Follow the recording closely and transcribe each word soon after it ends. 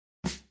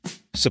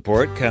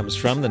Support comes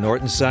from the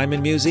Norton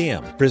Simon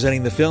Museum,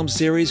 presenting the film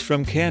series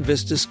From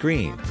Canvas to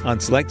Screen on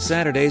select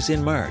Saturdays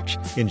in March.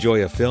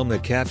 Enjoy a film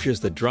that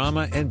captures the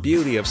drama and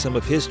beauty of some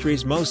of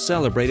history's most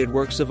celebrated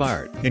works of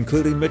art,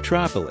 including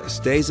Metropolis,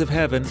 Days of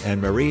Heaven,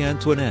 and Marie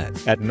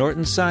Antoinette at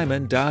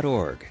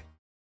nortonsimon.org.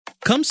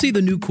 Come see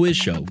the new quiz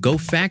show, Go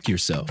Fact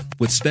Yourself,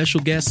 with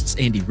special guests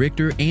Andy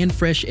Richter and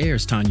Fresh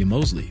Air's Tanya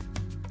Mosley.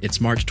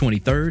 It's March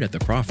 23rd at the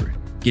Crawford.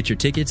 Get your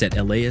tickets at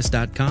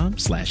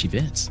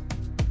laist.com/events.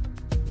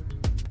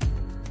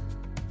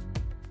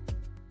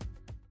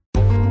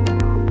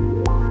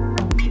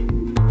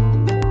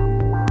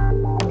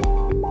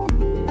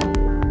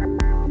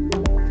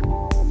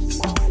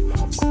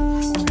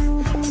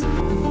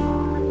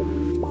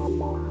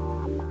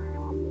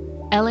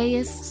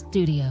 LAist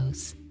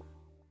Studios.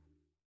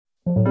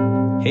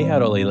 Hey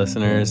HTLA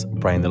listeners,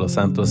 Brian De Los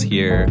Santos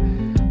here.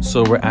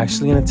 So we're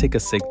actually going to take a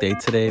sick day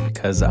today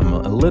because I'm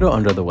a little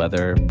under the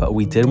weather, but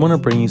we did want to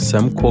bring you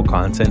some cool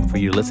content for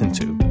you to listen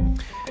to.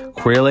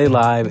 Queer LA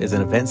Live is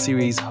an event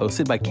series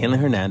hosted by Caitlin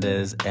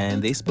Hernandez,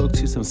 and they spoke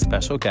to some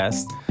special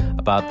guests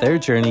about their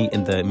journey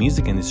in the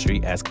music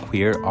industry as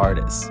queer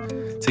artists.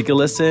 Take a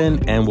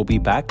listen, and we'll be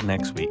back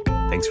next week.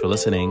 Thanks for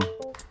listening.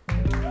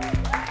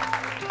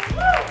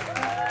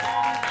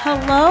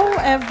 Hello,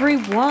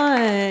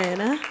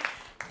 everyone.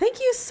 Thank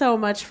you so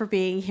much for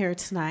being here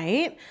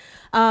tonight.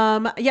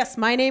 Yes,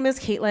 my name is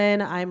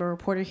Caitlin. I'm a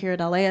reporter here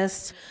at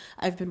LAist.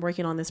 I've been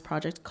working on this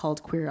project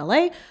called Queer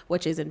LA,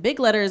 which is in big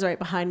letters right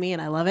behind me,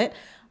 and I love it.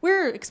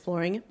 We're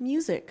exploring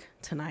music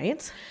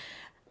tonight.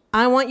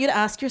 I want you to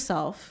ask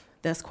yourself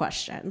this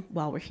question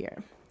while we're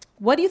here.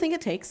 What do you think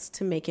it takes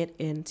to make it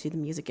into the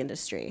music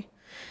industry?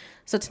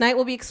 So tonight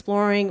we'll be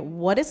exploring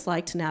what it's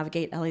like to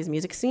navigate LA's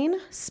music scene,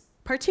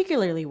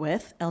 particularly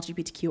with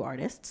LGBTQ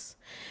artists.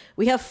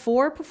 We have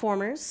 4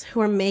 performers who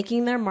are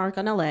making their mark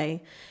on LA,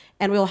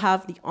 and we'll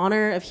have the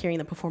honor of hearing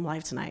them perform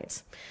live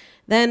tonight.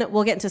 Then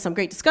we'll get into some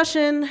great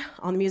discussion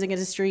on the music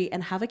industry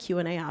and have a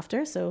Q&A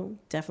after, so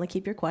definitely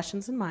keep your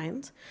questions in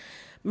mind.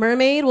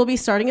 Mermaid will be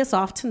starting us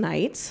off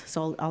tonight,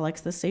 so I'll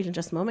exit the stage in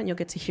just a moment. You'll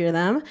get to hear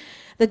them.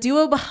 The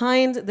duo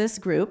behind this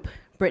group,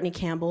 Brittany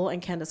Campbell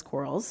and Candace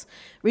Quarles,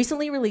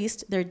 recently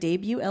released their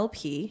debut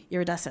LP,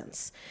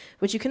 Iridescence,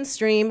 which you can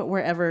stream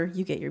wherever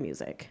you get your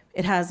music.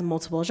 It has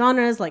multiple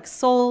genres like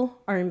soul,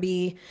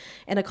 R&B,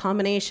 and a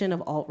combination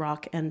of alt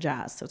rock and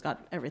jazz. So it's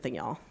got everything,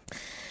 y'all.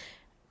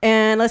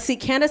 And let's see,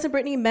 Candace and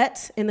Brittany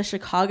met in the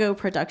Chicago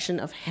production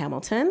of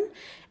Hamilton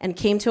and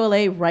came to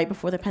LA right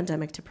before the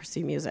pandemic to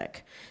pursue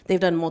music. They've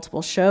done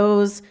multiple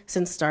shows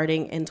since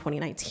starting in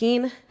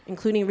 2019,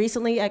 including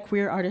recently at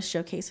Queer Artist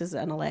Showcases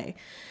in LA.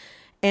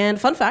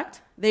 And fun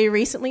fact, they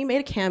recently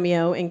made a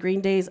cameo in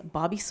Green Day's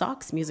Bobby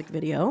Sox music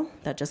video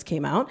that just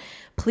came out.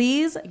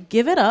 Please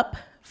give it up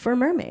for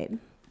Mermaid.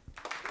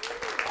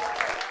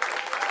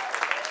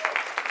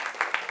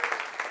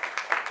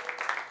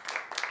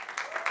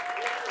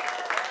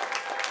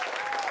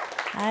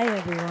 Hi,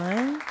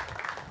 everyone.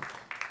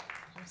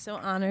 I'm so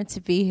honored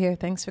to be here.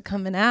 Thanks for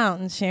coming out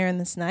and sharing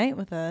this night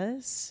with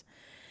us.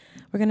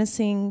 We're going to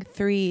sing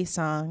 3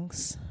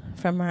 songs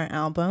from our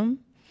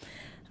album.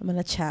 I'm going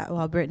to chat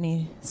while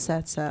Brittany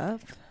sets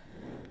up.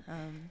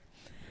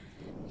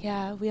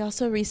 Yeah, we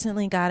also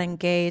recently got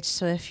engaged,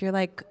 so if you're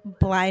like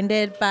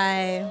blinded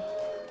by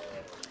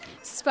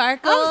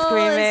sparkle, I'm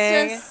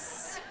screaming.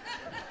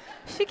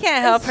 She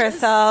can't help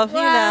herself,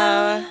 you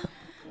know.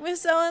 We're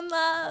so in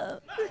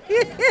love.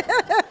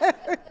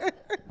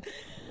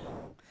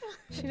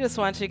 She just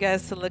wants you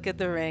guys to look at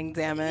the ring,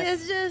 damn it.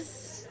 It's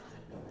just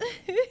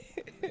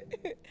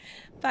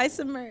buy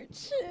some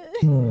merch.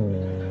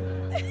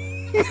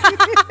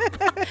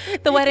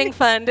 The wedding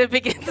fund, it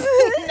begins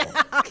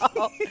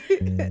now.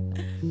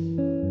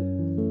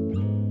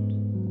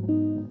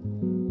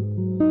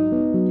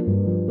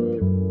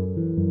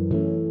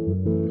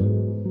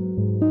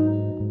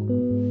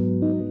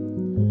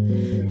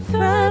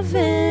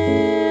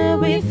 Thriving,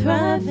 we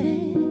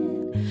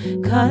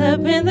thriving. Caught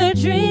up in the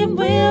dream,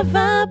 we're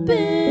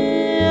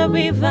vibing,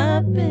 we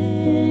vibing.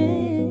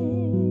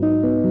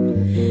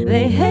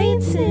 They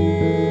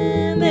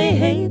hating, they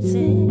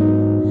hating.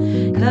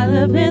 Caught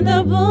up in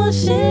the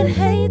bullshit,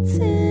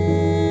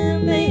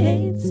 hating, they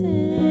hating.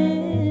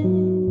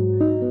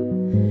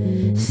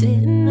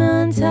 Sitting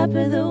on top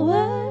of the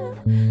world,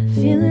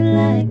 feeling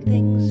like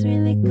things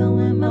really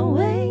going my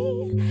way.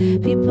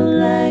 People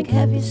like,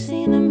 have you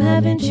seen them,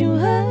 haven't you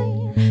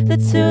heard? The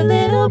 2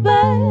 little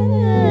birds.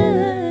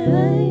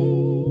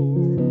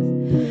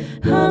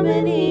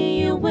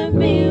 Harmony, you and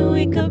me,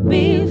 we could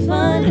be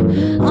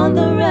fun. On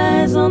the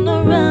rise, on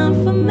the run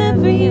from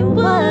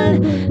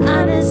everyone.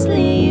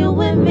 Honestly,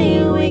 you and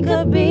me, we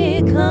could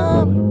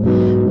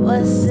become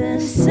what's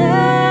inside.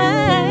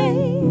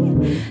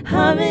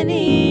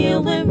 Harmony,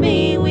 you and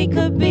me, we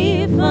could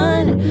be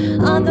fun.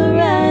 On the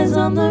rise,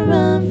 on the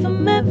run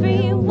from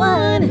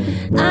everyone.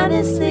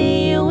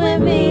 Honestly, you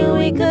and me,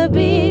 we could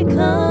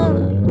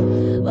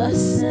become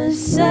what's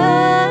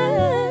inside.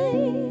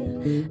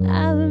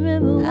 I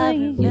remember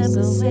when you used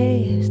to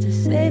say,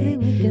 baby,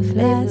 we could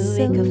fly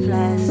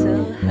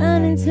so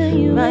run into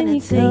you when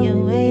you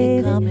coming,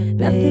 baby.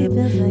 Nothing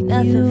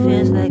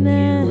feels like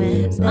you.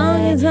 As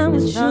long as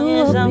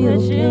I'm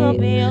with you, I'll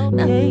be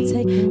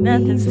okay.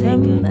 Nothing's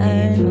taking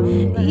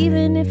mine.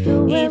 Even if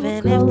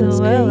the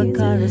world would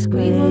call us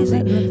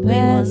crazy, we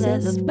won't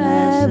let the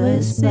past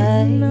us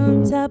sitting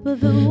on top of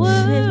the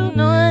world. Sitting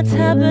on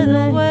top of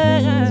the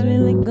world. It's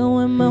really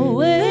going my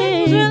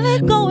way. It's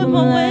really going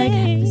my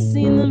way. I've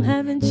seen them,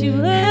 haven't you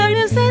heard? Have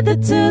you seen the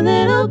two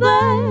little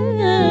birds?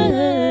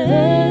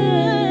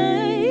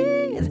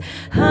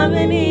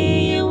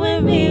 Harmony, you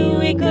and me,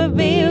 we could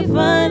be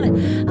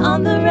fun.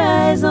 On the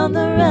rise, on the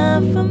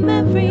run from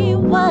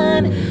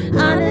everyone.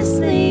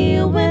 Honestly,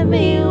 you and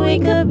me, we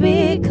could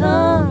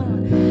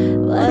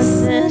become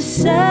what's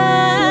inside.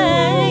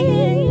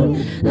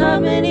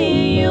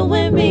 Harmony, you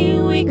and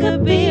me, we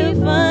could be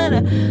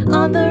fun.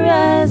 On the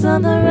rise,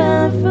 on the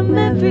run from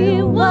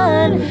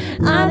everyone.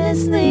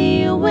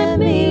 Honestly, you and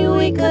me,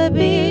 we could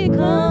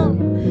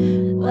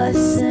become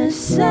what's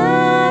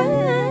inside.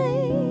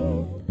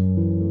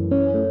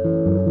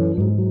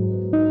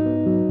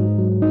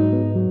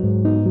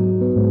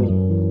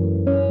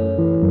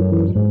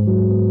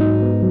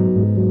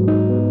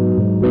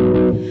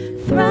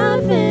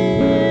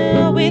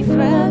 Thriving, we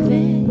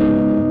thriving.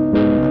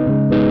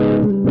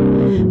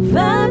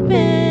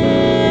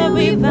 Vibing,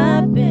 we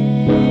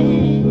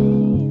vibing.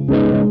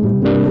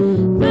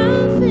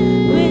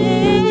 Thriving, we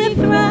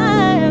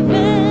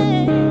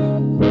thriving.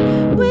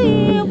 We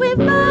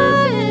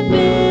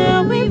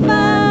vibing, we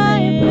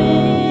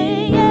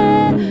vibing.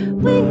 Yeah,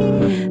 we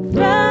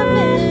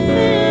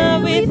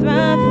thriving, we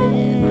thriving.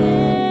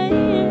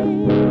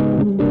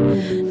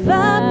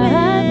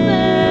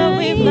 Vibing,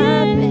 we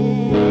vibing.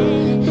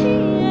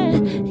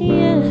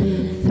 Yeah,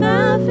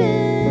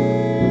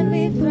 thriving,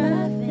 we thriving.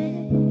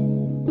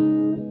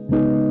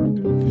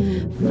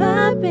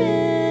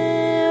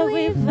 Vibing,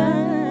 we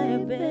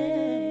vibing.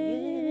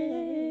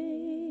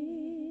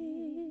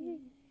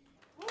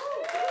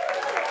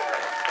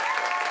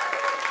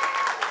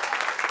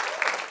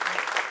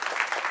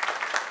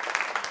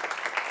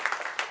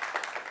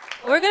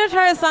 We're gonna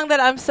try a song that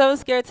I'm so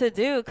scared to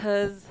do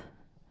because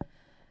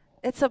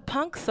it's a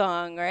punk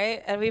song,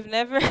 right? And we've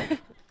never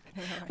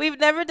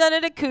done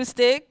it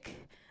acoustic.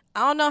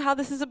 I don't know how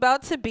this is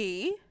about to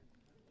be.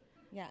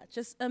 Yeah,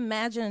 just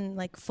imagine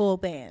like full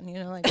band, you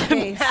know, like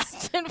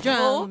bass, Imagine drums,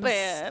 full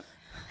band.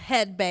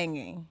 head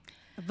banging,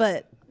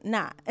 but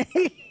not.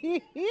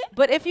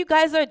 But if you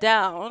guys are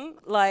down,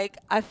 like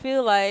I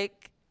feel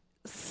like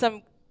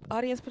some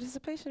audience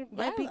participation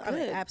might be I mean,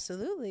 good.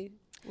 absolutely.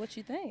 What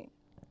you think?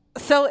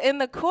 So in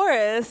the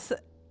chorus,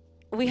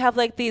 we have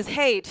like these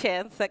hey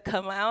chants that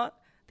come out.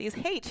 These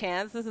hey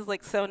chants. This is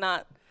like so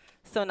not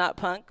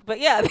punk. But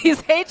yeah,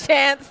 these hey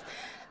chants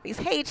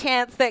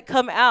that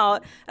come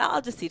out. And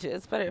I'll just teach it.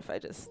 It's better if I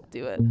just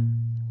do it.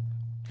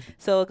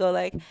 So it'll go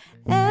like,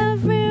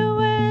 every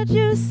word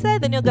you say,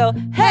 then you'll go,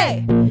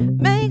 hey,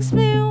 makes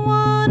me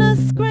wanna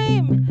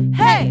scream.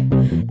 Hey,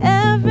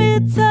 every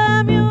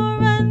time you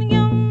run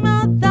your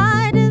mouth,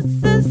 I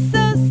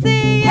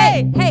disassociate.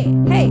 Hey.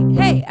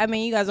 I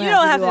mean, you guys You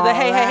don't have to do the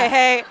hey, that.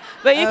 hey,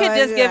 but you can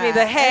just give me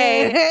the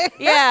Hey. hey.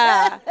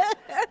 Yeah.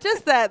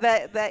 Just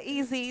that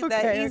easy,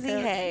 Okay.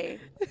 hey.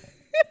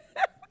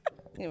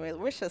 Anyway,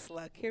 wish us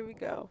luck. Here we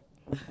go.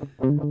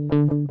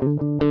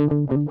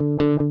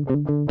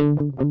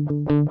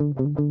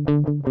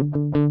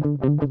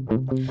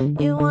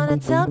 You wanna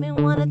tell me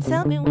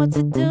what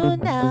to do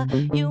now.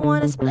 You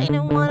wanna explain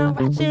and wanna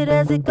watch it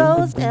as it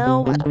goes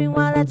down. Watch me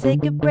while I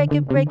take it, break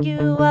you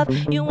up.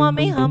 You want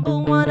me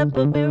humble, wanna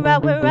put me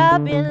right where I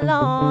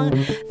belong.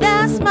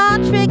 That's my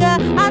trigger.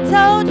 I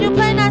told you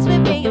play nice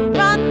with me and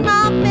run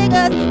my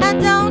figures.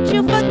 And don't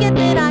you forget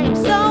that I am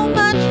so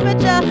much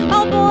richer.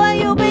 Oh boy,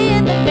 you'll be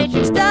in the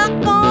matrix, stuck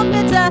on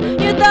bitter.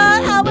 You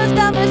thought I was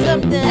done with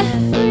something.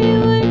 Every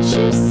word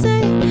you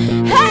say,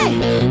 hey,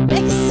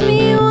 makes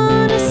me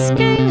wanna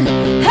scream.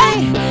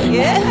 Hey,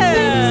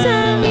 every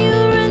time you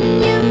run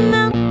your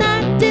mouth,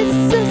 I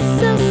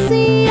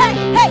disassociate.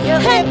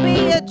 Hey, it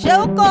be a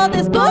joke, all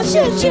this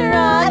bullshit you're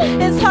on.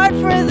 It's hard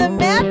for the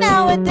man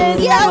nowadays.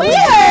 Yeah, we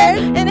heard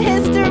in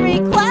history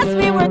class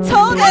we were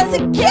told as a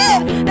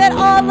kid that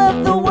all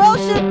of the world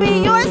should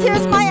be yours.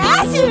 Here's my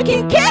ass, you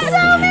can kiss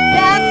on me.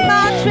 That's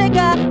my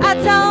trigger. I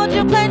told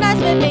you play nice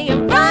with me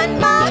and run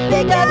my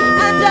figure.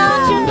 And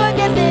don't you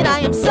forget that I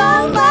am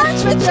so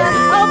much richer.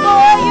 Oh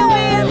boy, you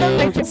in the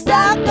matrix,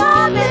 stuck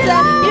on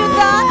bitter. You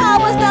thought I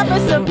was done for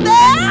something.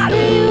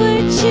 Every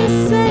word you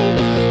say,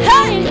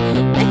 hey,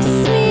 makes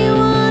me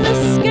wanna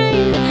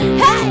scream.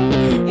 Hey,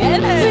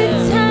 every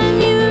time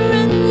you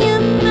run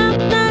your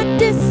mouth, I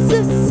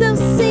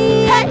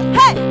disassociate. Hey.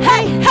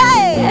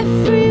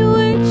 Every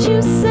word you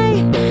say,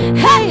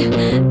 hey,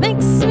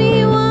 makes me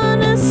wanna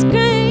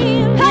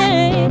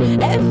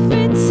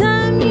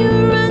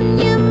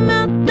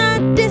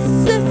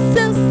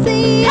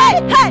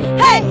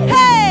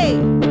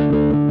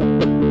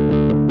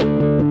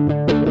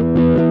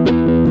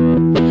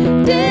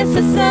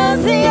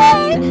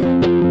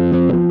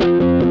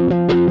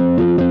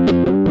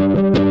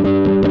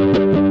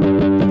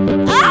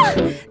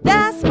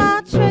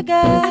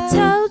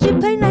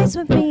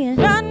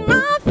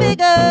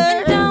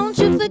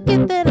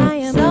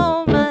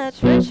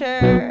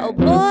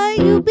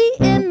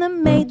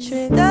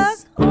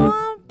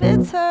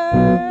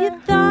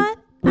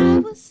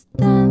was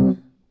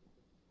them.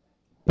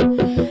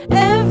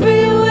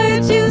 Every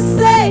word you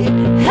say,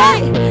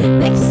 hey,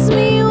 makes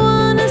me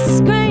wanna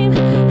scream.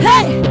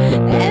 Hey,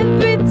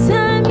 every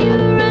time you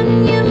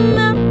run your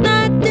mouth,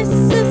 I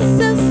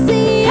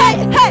disassociate.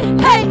 Hey, hey,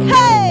 hey,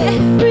 hey.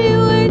 Every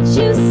word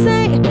you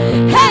say,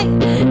 hey,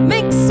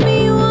 makes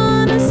me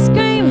wanna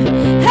scream.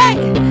 Hey,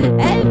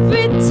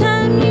 every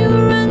time you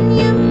run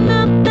your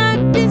mouth,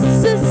 I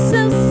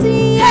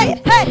disassociate.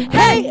 Hey,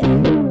 hey,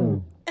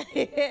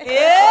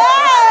 Yeah!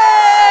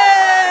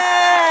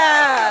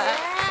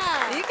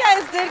 You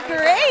guys did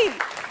great.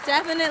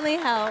 Definitely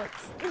helped.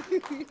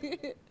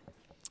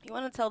 You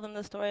want to tell them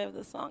the story of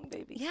the song,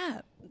 baby?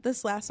 Yeah,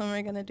 this last one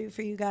we're gonna do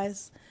for you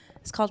guys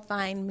is called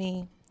 "Find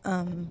Me."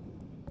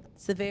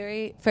 It's the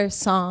very first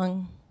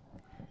song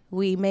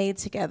we made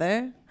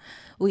together.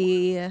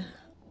 The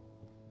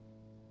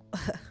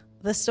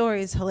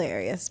story is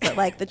hilarious, but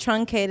like the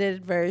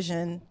truncated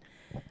version,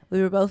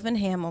 we were both in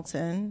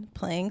Hamilton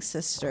playing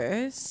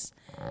sisters.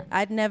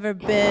 I'd never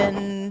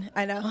been.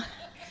 I know.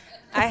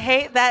 I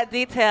hate that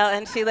detail,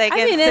 and she like I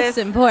mean, it's insists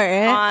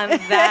important. on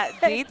that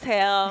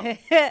detail.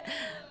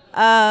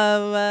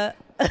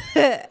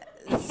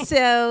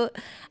 So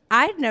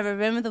I'd never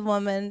been with a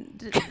woman,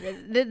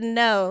 didn't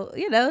know.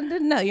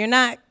 You're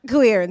not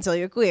queer until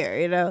you're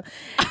queer,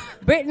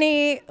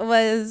 Brittany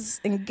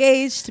was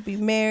engaged to be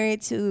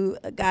married to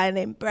a guy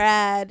named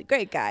Brad.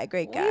 Great guy.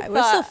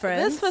 We're still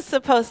friends. This was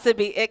supposed to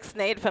be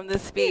ixnayed from the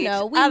speech.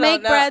 We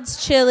make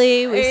Brad's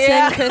chili. We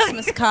send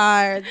Christmas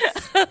cards.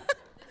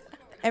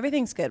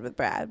 Everything's good with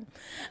Brad.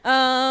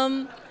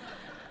 Brad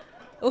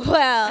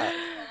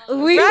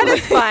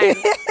is fine.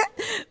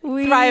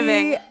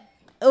 Thriving.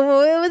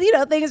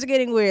 Things are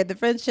getting weird. The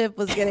friendship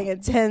was getting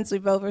intense. We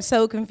both were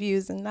so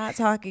confused and not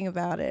talking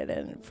about it.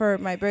 And for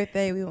my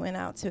birthday, we went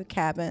out to a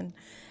cabin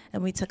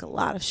and we took a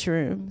lot of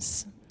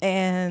shrooms.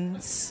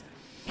 And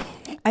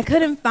I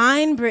couldn't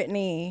find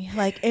Brittany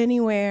like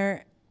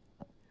anywhere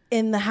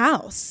in the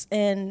house.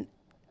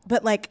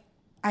 But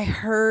I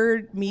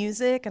heard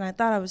music and I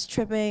thought I was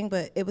tripping,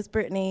 but it was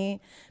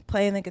Brittany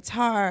playing the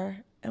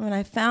guitar. And when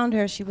I found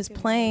her, she was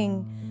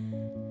playing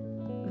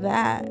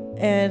that.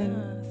 And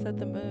set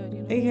the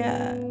mood,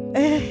 Yeah.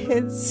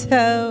 And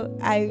so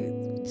I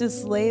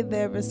just laid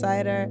there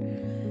beside her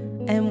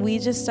and we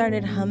just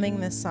started humming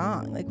this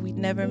song. Like we'd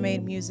never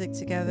made music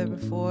together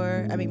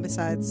before. I mean,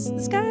 besides the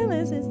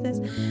Skyless is this.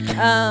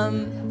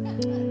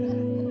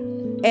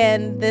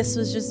 And this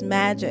was just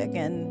magic.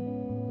 And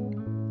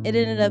it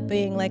ended up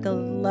being like a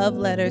love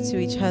letter to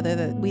each other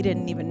that we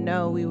didn't even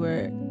know we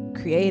were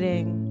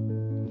creating.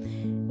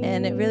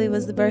 And it really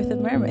was the birth of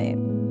Mermaid.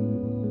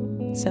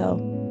 So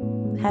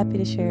happy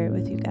to share it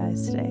with you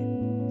guys today.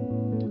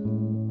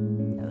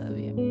 I love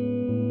you.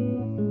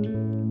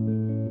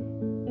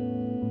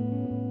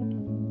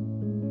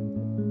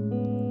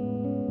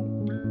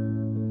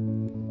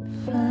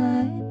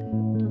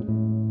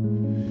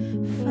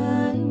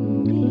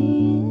 Find me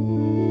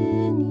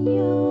in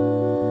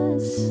your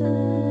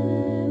silence.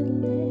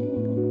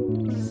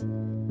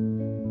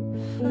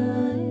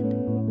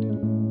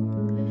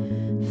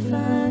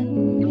 Find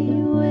me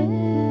where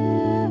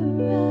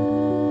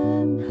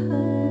I'm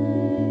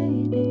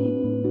hiding.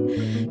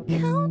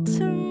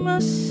 Counter my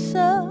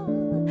soul,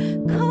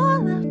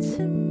 call out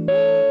to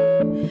me,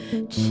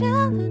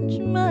 challenge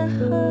my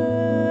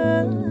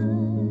heart.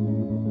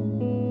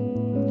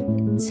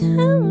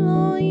 Tell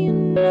all you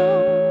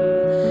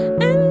know,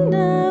 and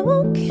I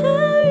will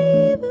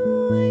carry the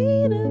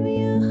weight of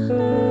your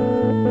heart.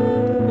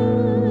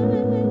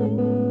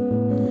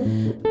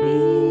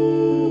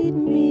 Lead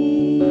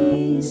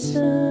me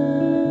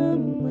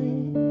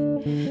somewhere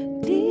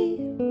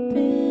deep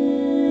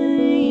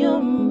in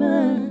your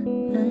mind.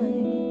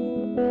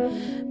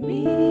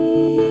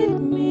 Meet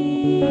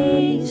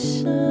me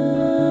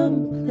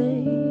someplace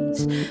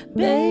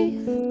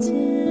bathed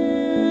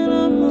in a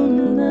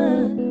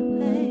moonlight.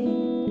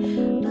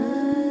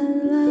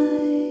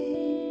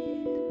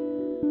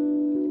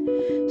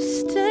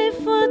 Stay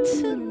for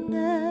tonight,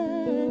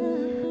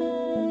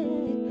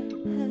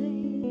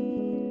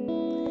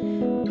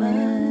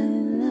 my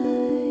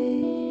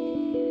life.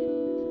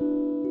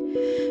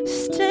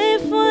 Stay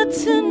for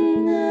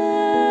tonight.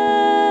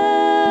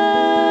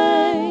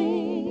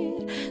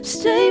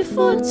 Stay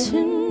for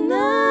tonight.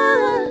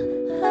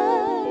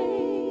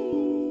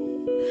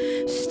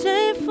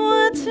 Stay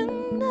for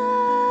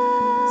tonight.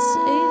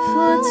 Stay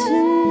for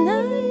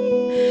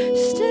tonight.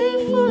 Stay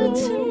for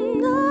tonight.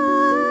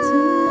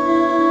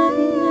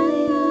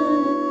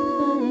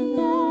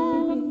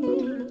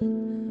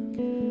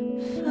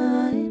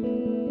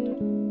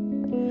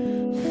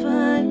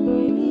 Find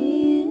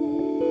me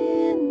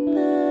in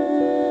the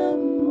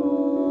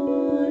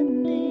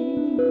morning.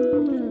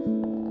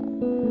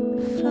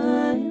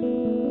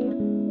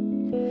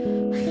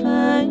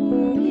 Find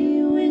me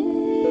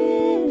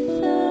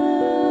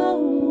without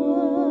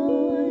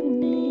warning.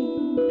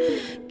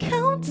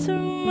 Counter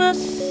my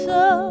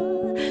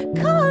soul,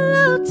 call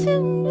out to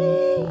me,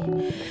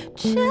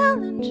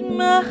 challenge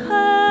my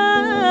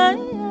heart.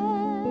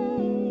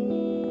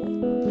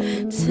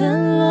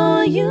 Tell all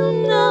all you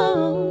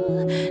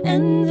know,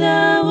 and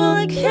I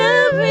will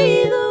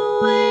carry the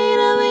weight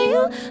of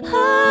you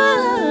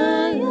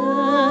higher.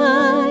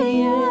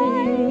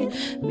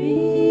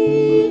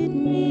 Meet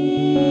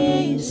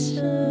me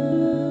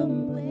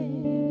somewhere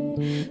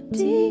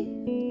deep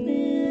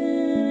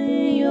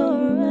in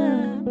your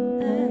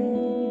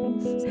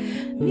eyes.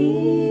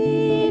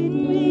 Meet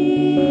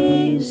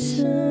me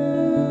someplace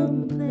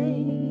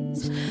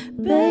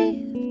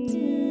bathed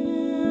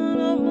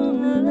in a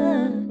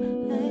moonlight.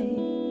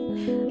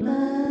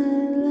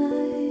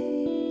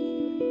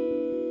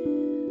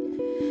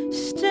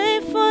 Stay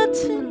for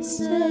tonight.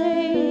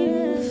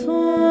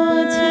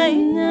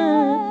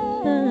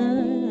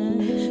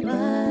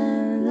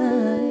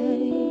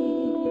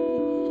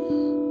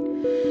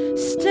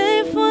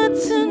 Stay for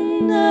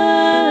tonight.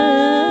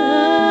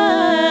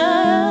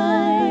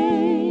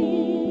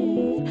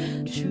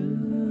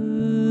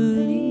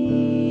 Truly,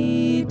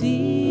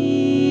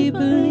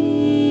 deeply,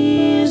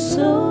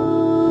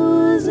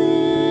 souls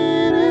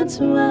intertwined,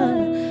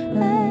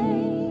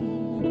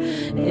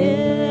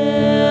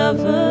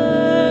 ever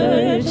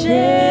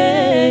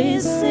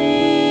chasing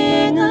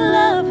a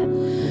love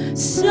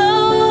so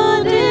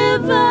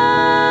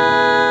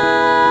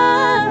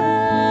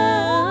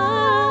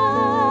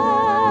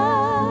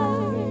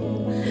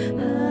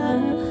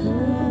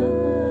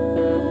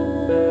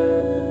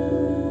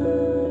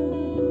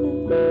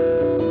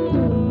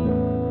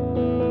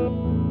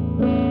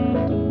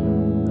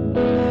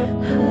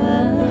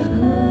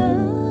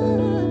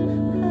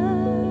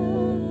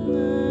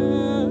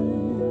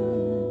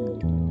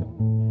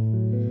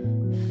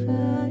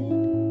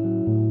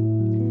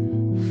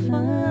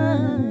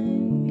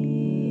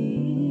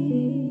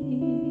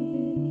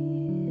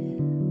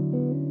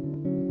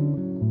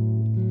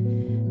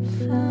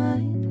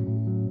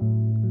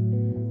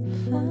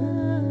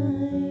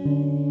find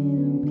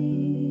me.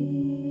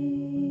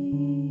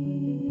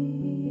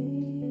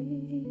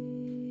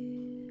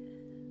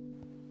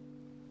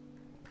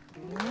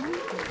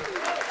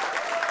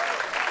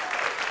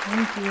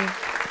 Thank you.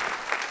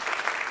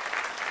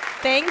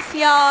 Thanks,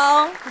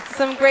 y'all.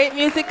 Some great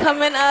music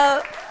coming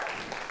up.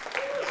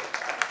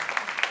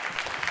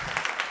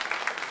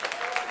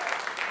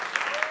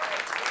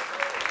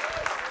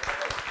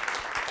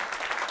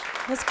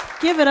 Let's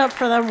give it up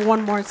for them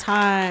one more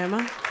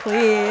time,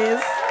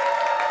 please.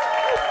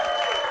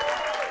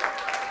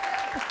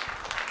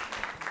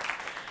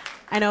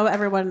 I know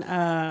everyone,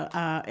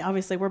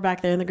 obviously we're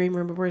back there in the green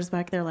room, but we're just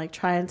back there like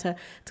trying to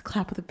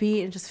clap with the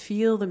beat and just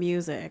feel the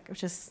music,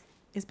 which is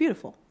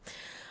beautiful.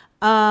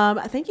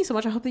 Thank you so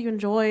much. I hope that you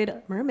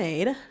enjoyed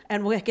Mermaid,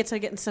 and we'll get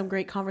in some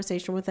great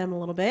conversation with them in a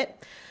little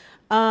bit.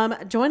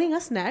 Joining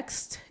us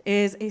next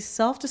is a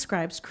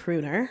self-described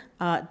crooner,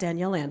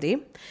 Danielle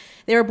Landy.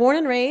 They were born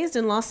and raised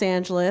in Los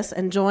Angeles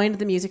and joined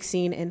the music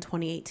scene in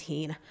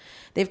 2018.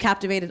 They've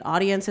captivated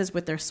audiences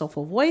with their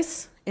soulful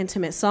voice,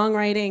 intimate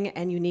songwriting,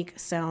 and unique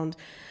sound,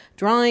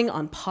 drawing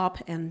on pop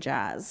and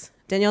jazz.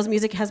 Danielle's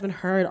music has been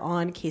heard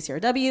on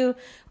KCRW,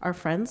 our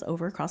friends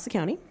over across the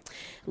county,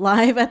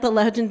 live at the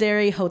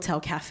legendary Hotel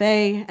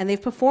Cafe, and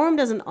they've performed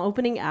as an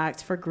opening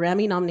act for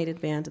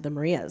Grammy-nominated band The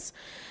Marias.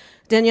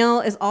 Danielle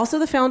is also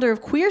the founder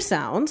of Queer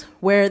Sound,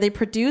 where they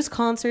produce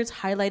concerts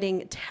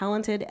highlighting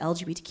talented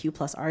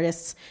LGBTQ+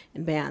 artists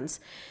and bands.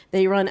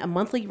 They run a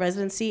monthly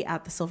residency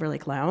at the Silver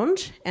Lake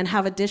Lounge and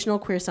have additional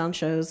Queer Sound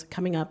shows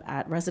coming up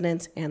at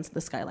Resonance and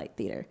the Skylight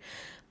Theater.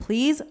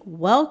 Please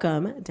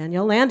welcome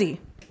Danielle Landy.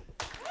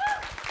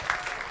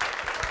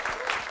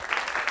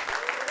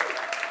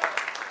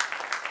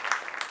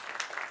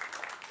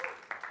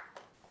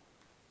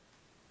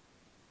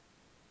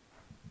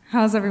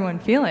 How's everyone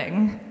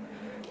feeling?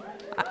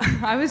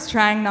 I was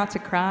trying not to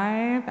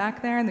cry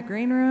back there in the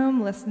green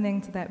room,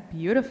 listening to that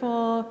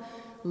beautiful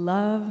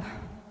love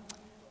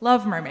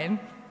Mermaid.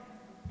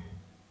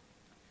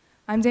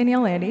 I'm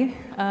Danielle Landy,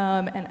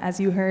 and as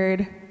you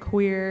heard,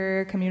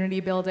 queer community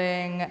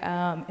building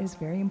is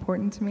very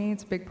important to me.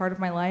 It's a big part of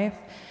my life,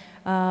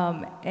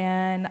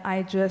 and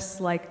I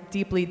just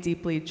deeply,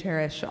 deeply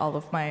cherish all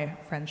of my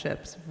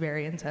friendships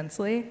very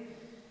intensely.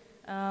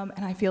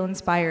 And I feel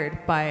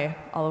inspired by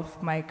all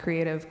of my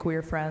creative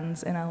queer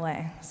friends in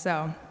LA.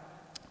 So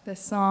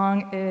this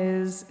song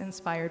is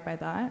inspired by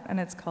that, and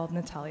it's called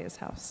Natalia's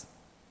House.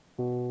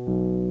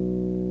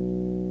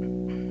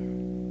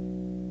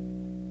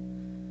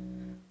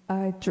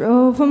 I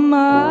drove a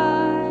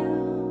mile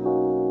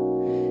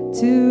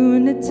to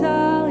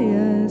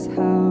Natalia's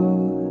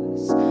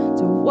house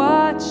to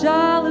watch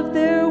all of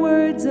their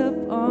words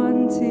up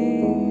on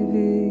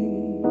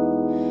TV.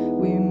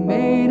 We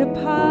made a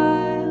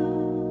pile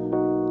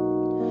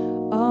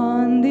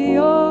on the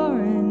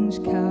orange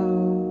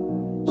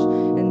couch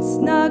and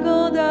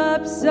snuggled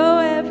up so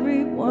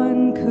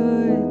everyone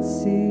could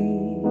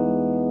see.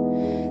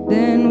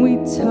 Then we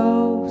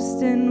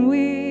toast and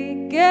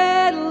we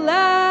get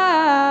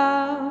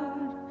loud,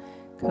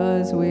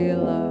 'cause we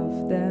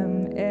love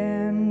them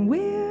and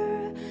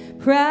we're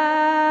proud.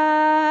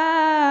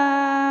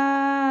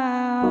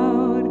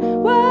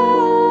 Whoa,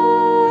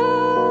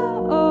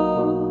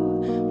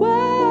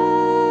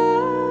 whoa.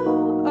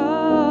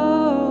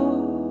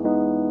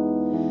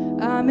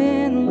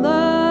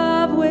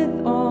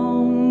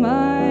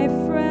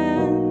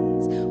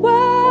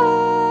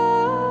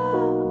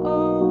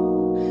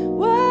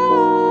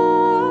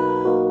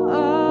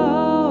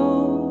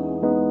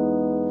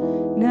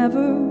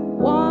 Never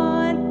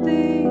want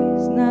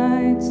these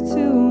nights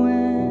to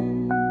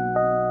end.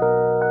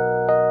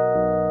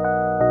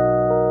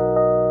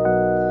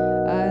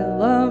 I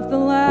love the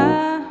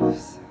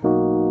laughs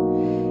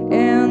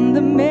and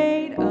the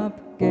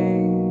made-up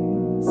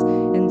games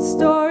and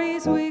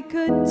stories we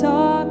could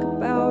talk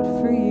about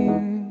for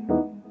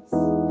years,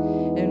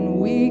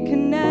 and we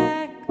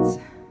connect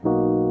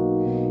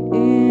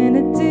in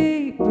a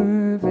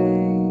deeper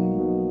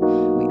vein.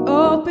 We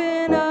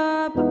open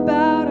up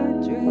about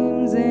our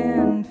dreams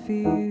and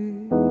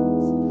fears.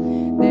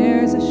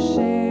 There's a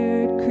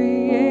shared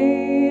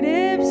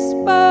creative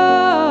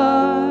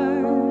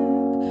spark.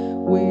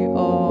 We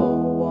all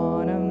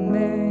wanna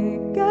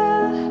make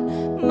a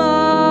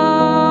mark.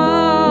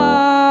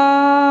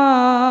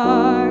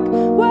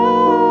 Whoa,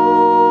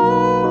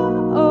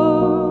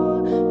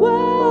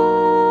 whoa.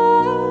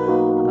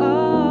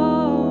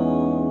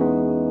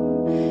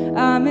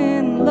 I'm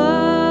in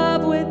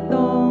love with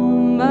all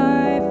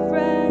my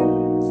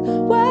friends.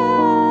 Whoa,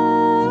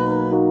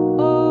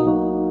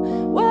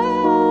 whoa.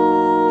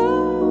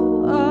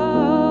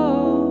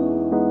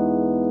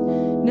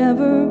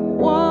 Never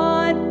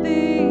want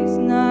these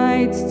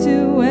nights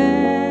to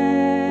end.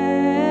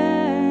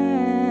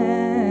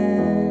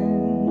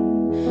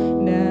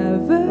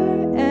 Never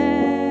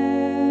end.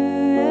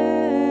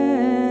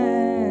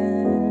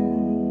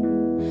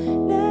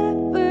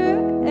 Never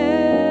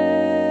end.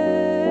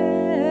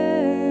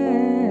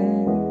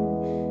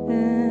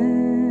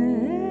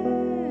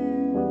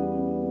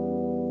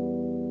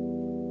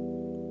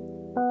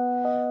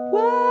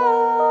 Whoa,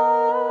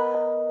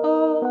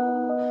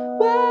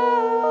 whoa.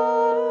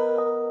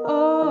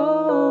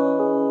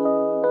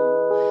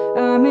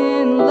 I'm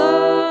in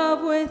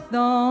love with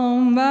all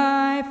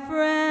my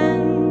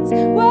friends.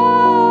 Whoa,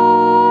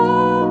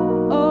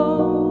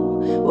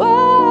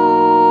 whoa.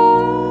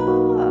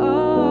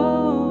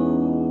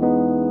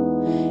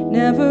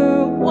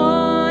 Never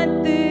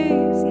want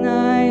these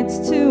nights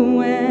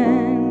to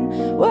end.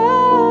 Whoa,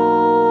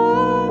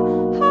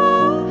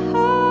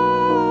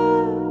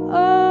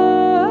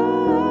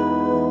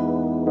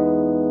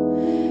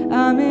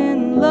 I'm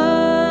in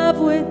love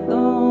with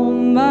all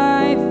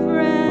my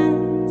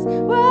friends.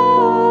 Whoa,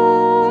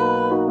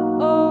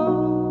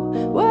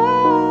 whoa.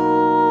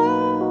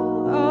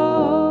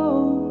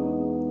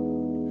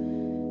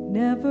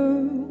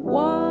 Never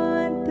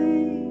want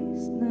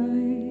these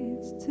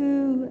nights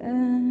to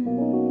end.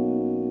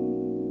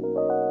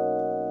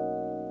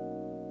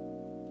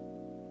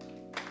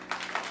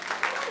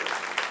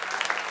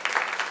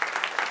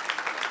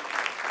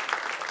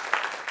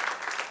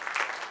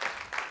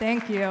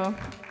 Thank you.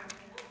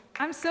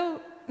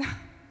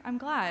 I'm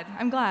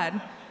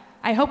glad.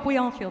 I hope we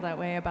all feel that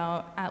way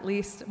about at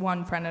least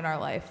one friend in our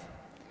life.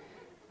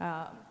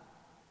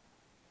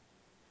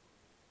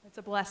 It's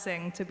a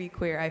blessing to be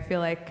queer. I feel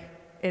like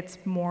it's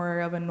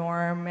more of a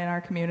norm in our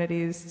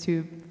communities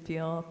to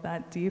feel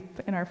that deep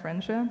in our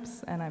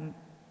friendships, and I'm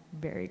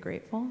very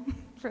grateful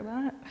for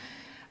that.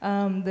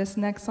 This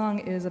next song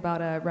is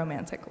about a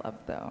romantic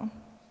love, though.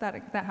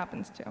 That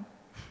happens too.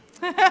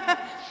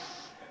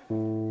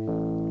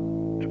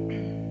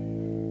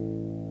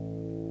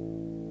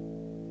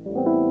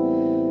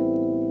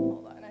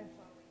 Hold on, I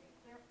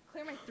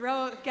clear my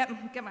throat, get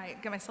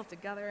myself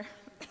together.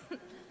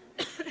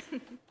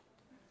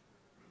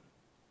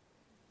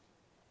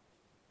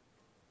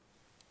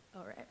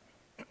 All right.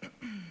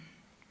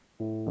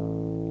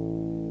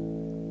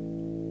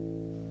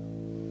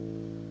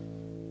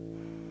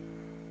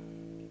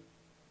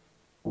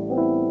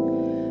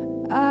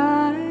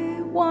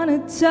 I wanna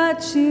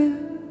touch you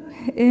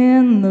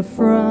in the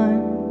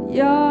front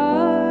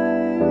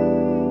yard.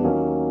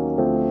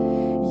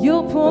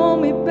 You'll pull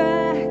me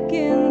back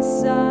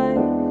inside.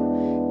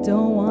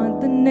 Don't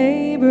want the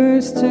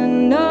neighbors to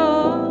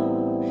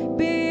know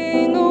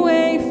being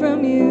away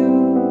from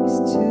you is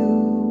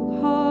too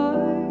hard.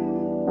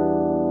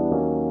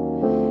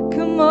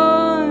 Come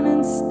on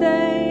and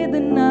stay the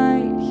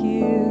night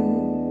here.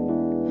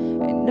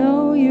 I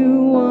know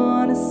you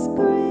wanna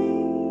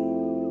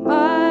scream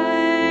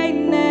my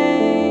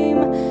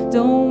name.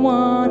 Don't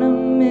wanna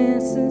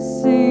miss a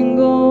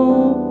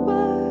single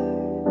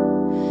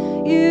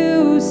word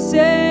you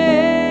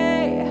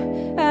say.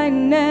 I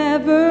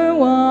never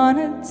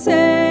wanna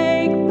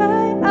take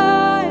my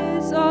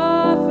eyes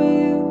off of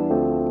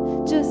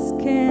you. Just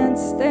can't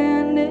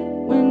stand it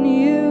when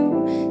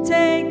you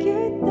take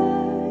your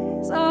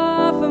eyes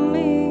off of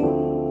me.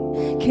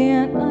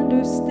 Can't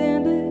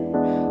understand it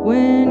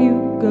when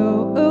you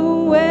go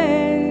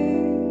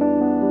away.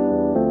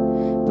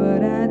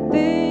 But at the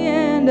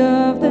end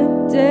of the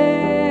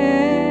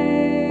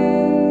day,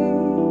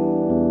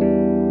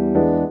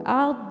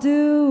 I'll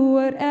do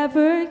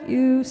whatever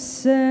you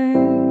say.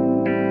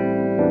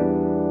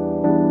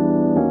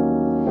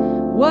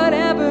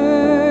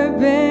 Whatever,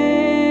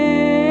 baby.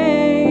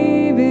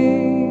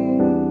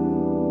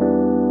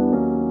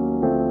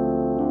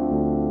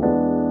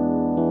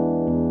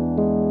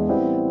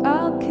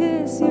 I'll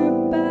kiss your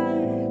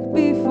back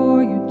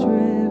before you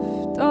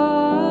drift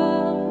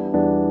off.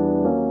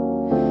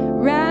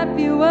 Wrap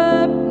you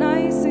up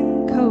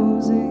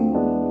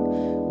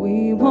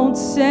won't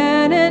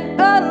set an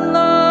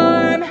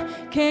alarm.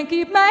 Can't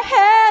keep my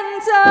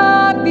hands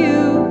off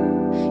you.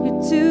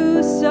 You're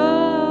too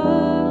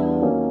soft.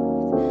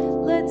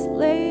 Let's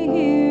lay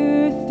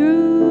here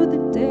through the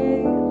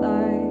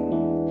daylight.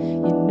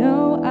 You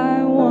know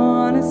I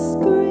wanna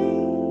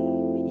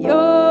scream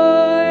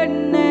your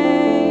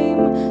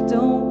name.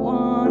 Don't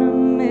wanna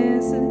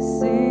miss a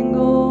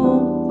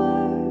single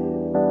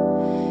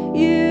word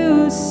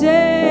you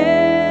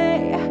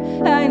say.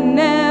 I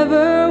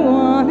never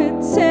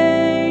wanna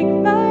take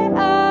my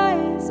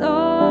eyes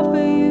off of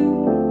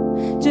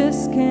you.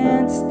 Just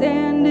can't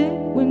stand it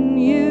when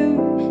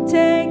you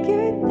take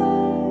your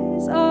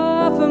thighs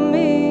off of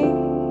me.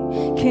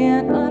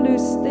 Can't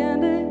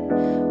understand it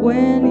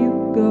when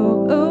you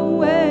go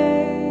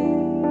away.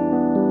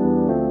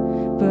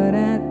 But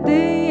at the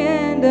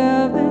end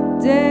of the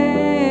day,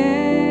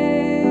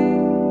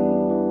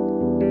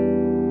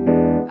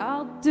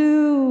 I'll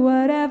do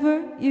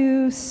whatever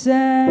you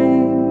say.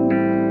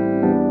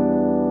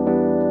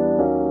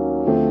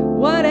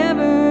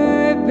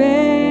 Whatever,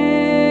 baby.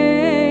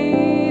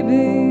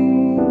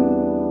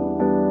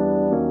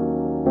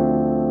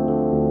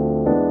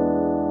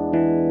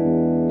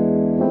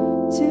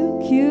 Too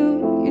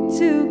cute, you're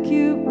too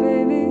cute,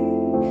 baby.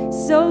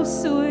 So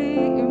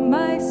sweet, you're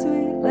my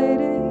sweet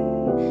lady.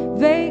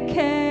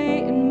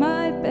 Vacate in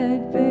my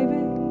bed,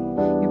 baby.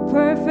 You're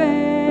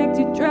perfect,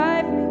 you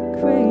drive me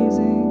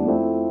crazy.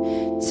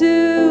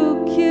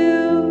 Too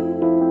cute,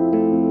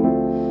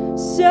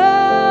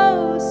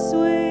 so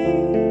sweet.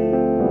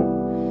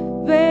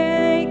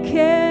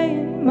 Vacate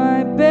in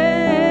my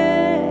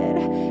bed.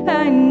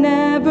 I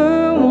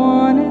never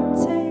wanna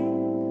take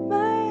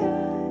my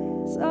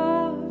eyes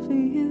off of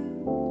you.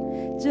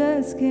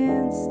 Just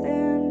can't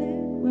stand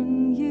it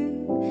when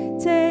you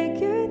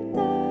take your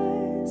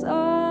thighs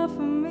off of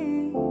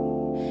me.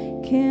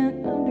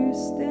 Can't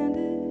understand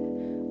it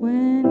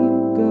when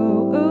you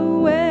go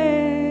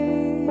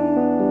away.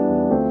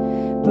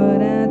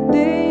 But at the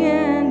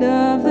end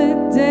of the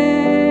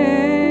day,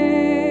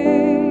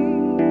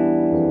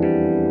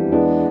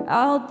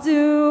 I'll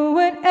do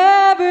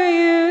whatever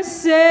you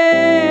say.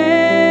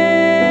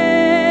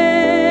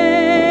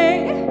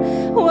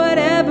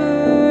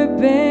 Whatever,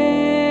 baby.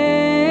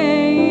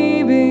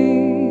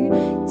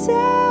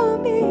 Tell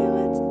me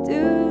what to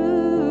do.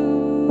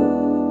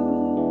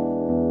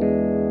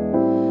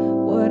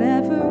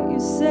 Whatever you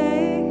say.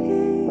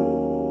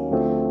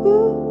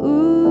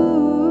 Ooh,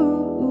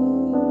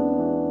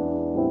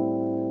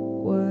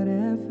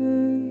 whatever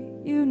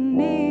you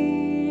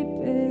need,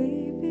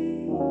 baby.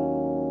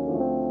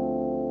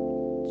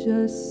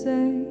 Just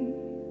say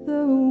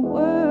the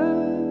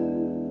word,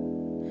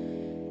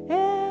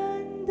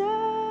 and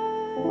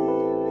I'm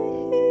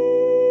here.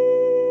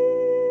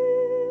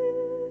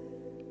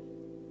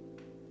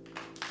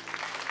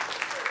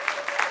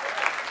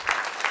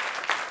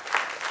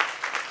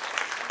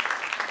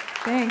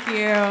 Thank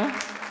you.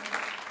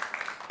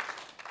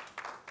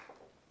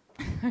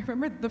 I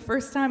remember the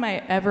first time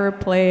I ever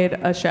played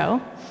a show.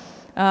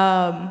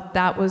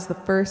 That was the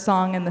first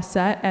song in the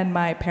set, and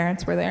my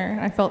parents were there,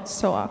 and I felt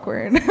so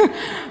awkward.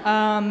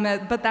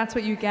 But that's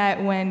what you get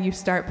when you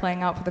start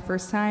playing out for the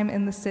first time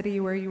in the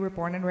city where you were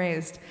born and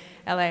raised,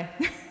 LA.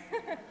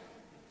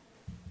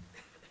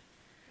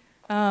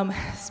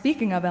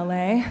 Speaking of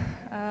LA,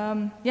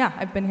 yeah,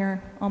 I've been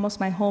here almost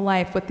my whole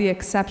life, with the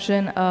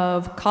exception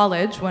of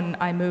college when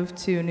I moved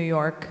to New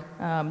York,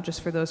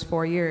 just for those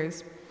 4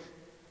 years.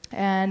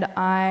 And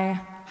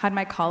I had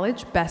my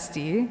college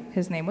bestie.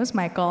 His name was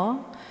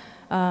Michael.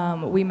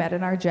 We met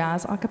in our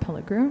jazz a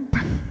cappella group.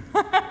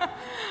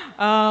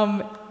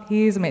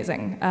 He's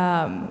amazing.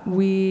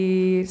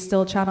 We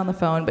still chat on the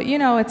phone, but you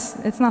know,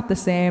 it's not the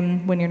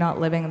same when you're not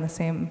living in the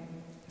same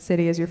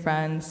city as your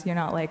friends. You're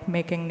not like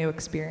making new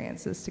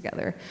experiences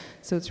together.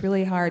 So it's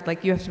really hard.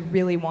 Like, you have to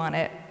really want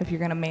it if you're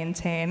gonna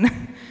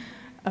maintain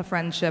a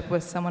friendship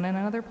with someone in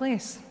another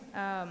place.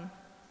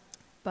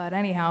 But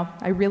anyhow,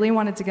 I really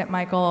wanted to get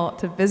Michael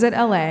to visit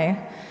LA,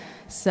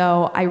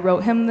 so I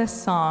wrote him this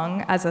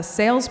song as a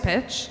sales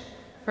pitch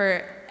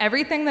for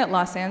everything that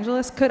Los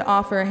Angeles could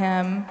offer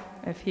him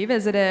if he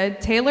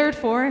visited, tailored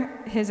for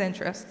his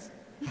interests.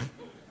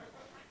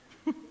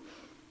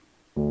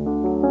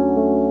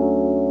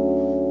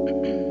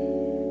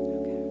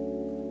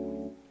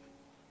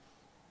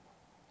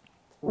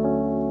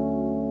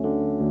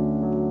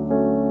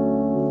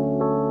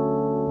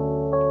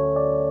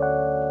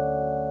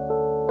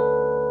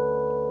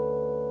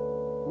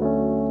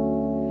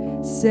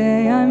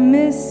 Say I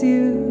miss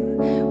you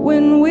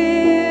when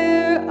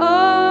we're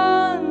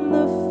on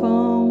the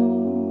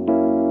phone.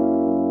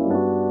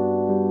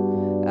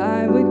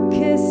 I would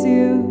kiss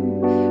you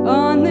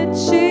on the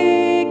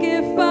cheek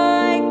if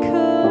I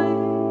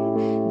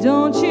could.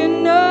 Don't you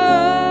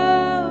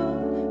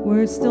know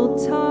we're still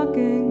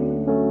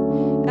talking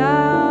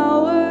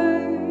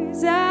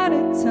hours at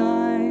a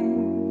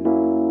time?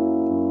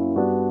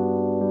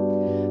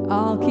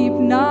 I'll keep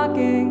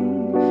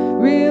knocking,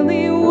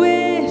 really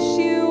wish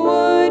you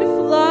would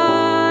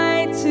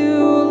fly to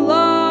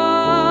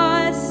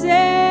Los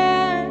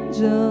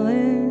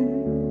Angeles.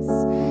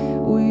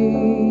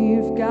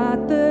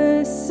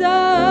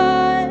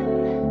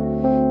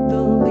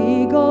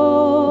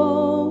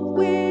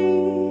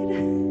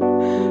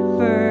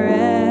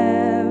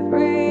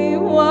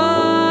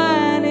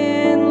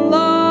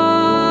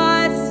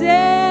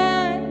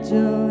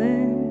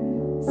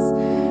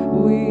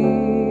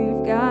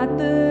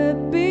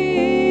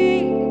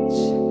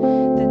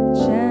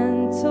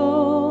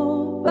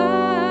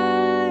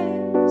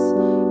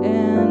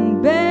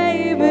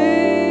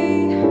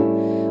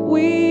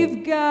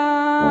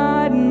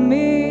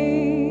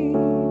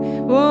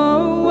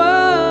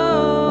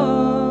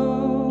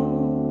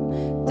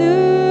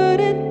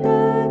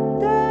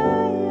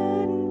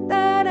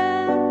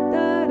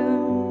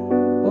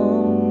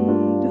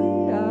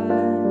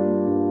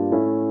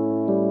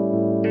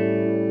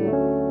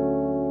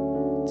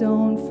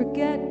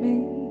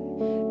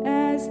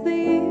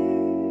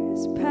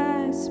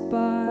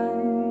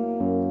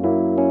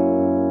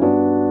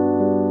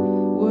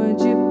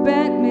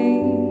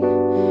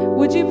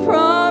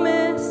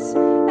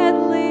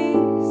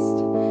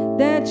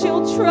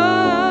 she'll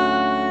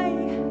try,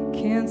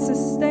 can't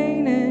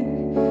sustain it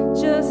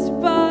just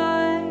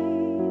by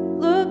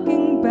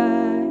looking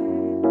back.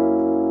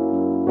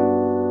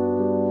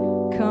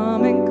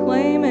 Come and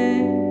claim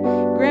it,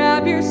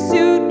 grab your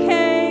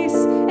suitcase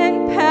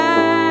and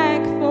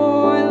pack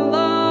for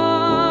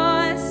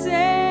Los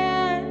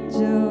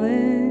Angeles.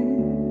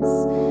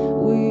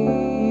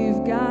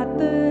 We've got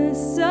the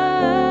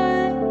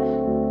sun,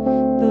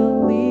 the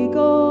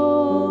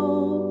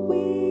legal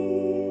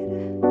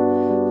weed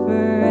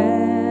for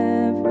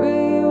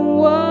everyone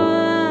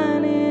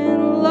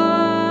in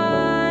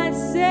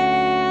Los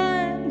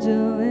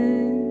Angeles.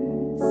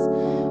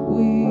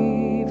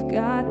 We've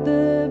got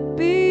the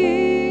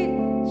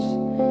beach,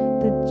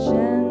 the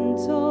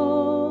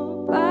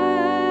gentle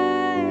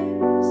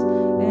vibes,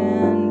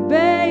 and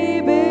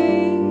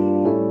baby,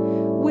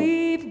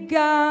 we've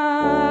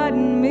got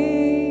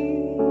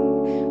me.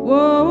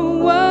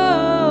 Whoa, whoa.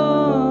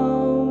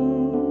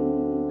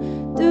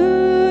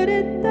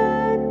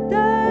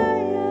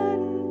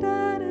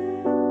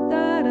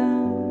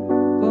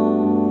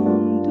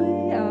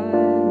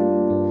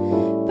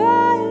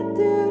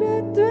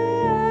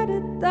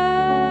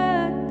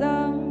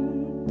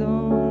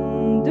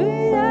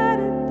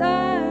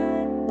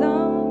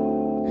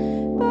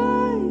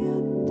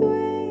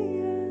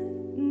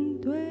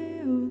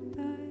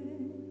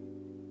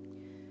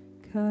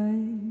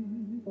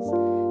 Cause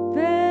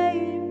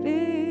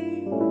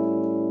baby,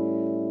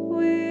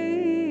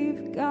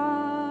 we've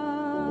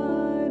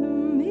got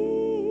me.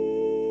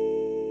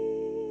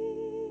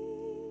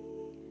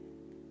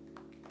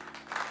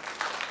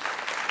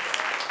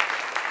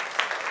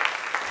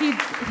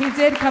 He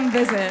did come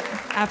visit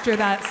after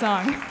that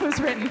song was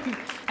written.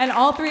 And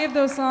all three of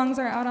those songs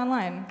are out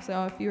online.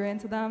 So if you're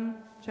into them,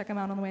 check them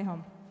out on the way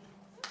home.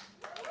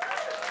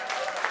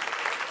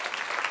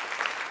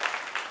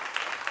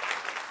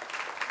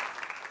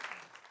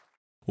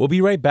 We'll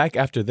be right back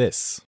after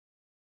this.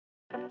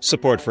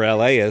 Support for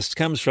LAist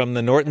comes from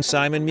the Norton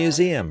Simon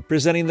Museum,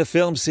 presenting the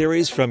film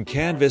series From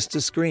Canvas to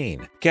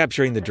Screen,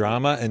 capturing the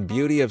drama and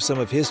beauty of some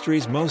of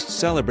history's most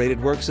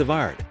celebrated works of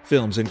art.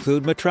 Films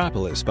include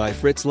Metropolis by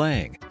Fritz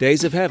Lang,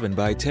 Days of Heaven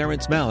by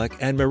Terrence Malick,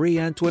 and Marie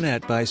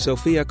Antoinette by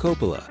Sofia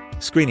Coppola.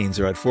 Screenings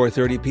are at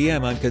 4:30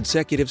 p.m. on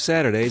consecutive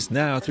Saturdays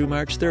now through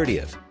March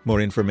 30th. More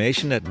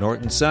information at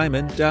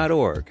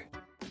nortonsimon.org.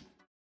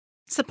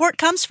 Support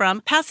comes from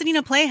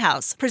Pasadena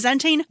Playhouse,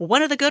 presenting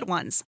One of the Good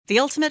Ones. The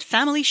ultimate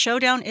family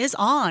showdown is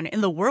on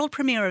in the world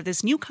premiere of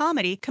this new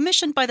comedy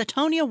commissioned by the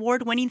Tony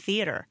Award-winning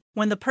theater.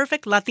 When the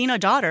perfect Latina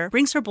daughter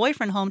brings her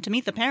boyfriend home to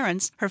meet the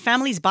parents, her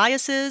family's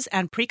biases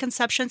and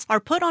preconceptions are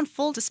put on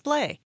full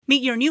display.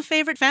 Meet your new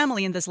favorite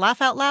family in this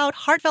laugh-out-loud,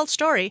 heartfelt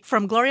story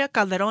from Gloria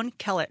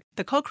Calderon-Kellett,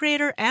 the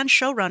co-creator and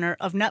showrunner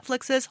of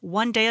Netflix's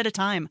One Day at a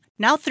Time.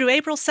 Now through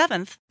April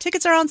 7th,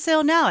 tickets are on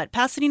sale now at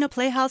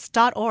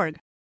PasadenaPlayhouse.org.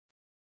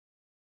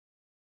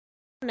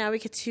 Now we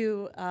get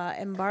to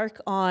embark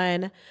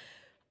on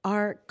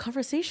our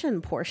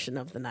conversation portion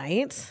of the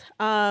night.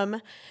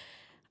 I'm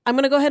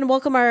going to go ahead and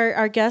welcome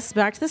our guests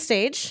back to the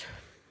stage.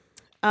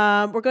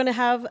 We're going to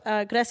have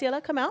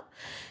Graciela come out.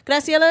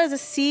 Graciela is a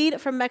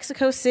seed from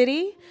Mexico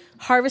City,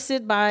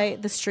 harvested by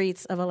the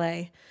streets of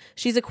LA.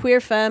 She's a queer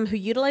femme who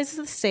utilizes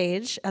the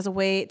stage as a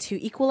way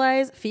to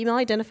equalize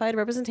female-identified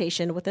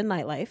representation within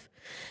nightlife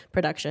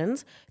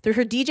productions. Through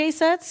her DJ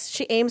sets,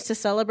 she aims to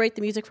celebrate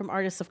the music from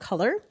artists of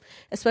color,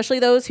 especially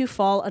those who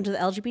fall under the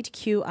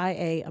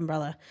LGBTQIA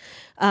umbrella.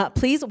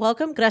 Please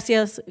welcome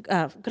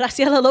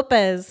Graciela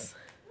Lopez.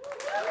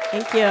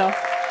 Thank you.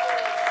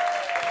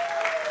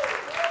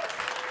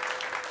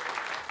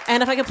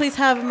 And if I could please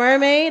have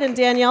Mermaid and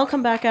Danielle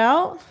come back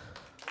out.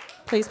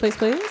 Please, please,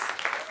 please.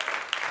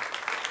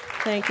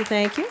 Thank you,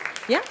 thank you.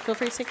 Yeah, feel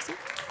free to take a seat.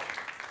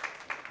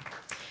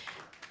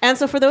 And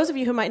so for those of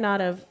you who might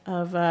not have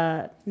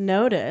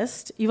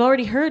noticed, you've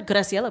already heard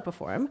Graciela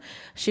perform.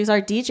 She's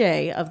our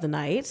DJ of the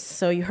night,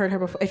 so you heard her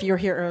before, if you were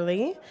here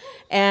early.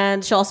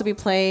 And she'll also be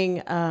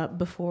playing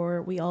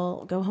before we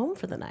all go home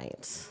for the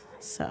night.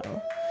 So,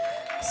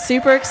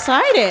 super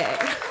exciting.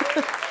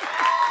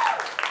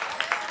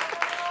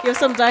 You have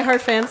some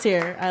diehard fans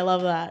here. I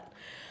love that.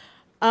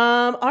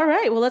 All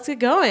right, well, let's get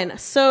going.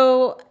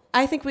 So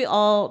I think we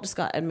all just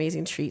got an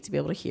amazing treat to be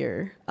able to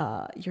hear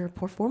your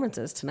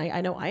performances tonight.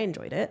 I know I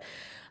enjoyed it.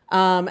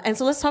 And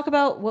so let's talk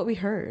about what we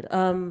heard.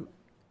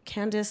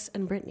 Candace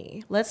and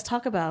Brittany, let's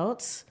talk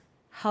about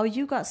how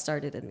you got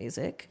started in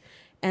music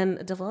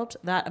and developed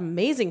that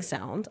amazing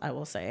sound, I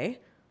will say.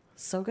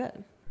 So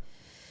good.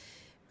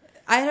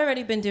 I had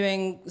already been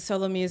doing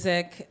solo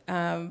music,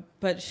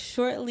 but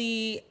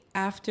shortly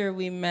after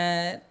we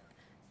met,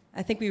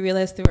 I think we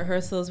realized through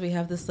rehearsals we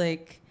have this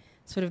like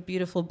sort of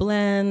beautiful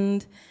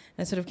blend.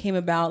 And it sort of came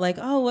about like,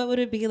 oh, what would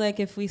it be like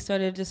if we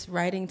started just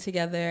writing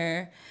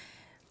together?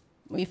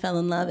 We fell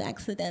in love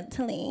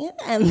accidentally,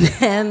 and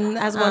then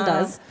as one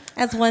does,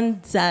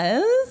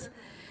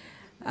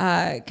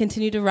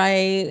 continued to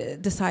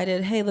write.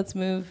 Decided, hey, let's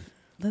move.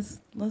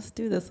 Let's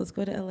do this. Let's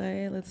go to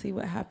LA. Let's see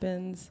what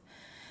happens.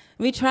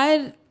 We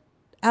tried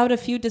out a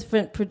few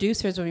different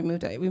producers when we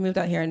moved out. We moved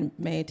out here in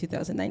May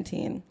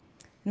 2019.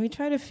 And we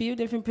tried a few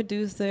different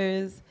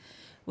producers,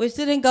 which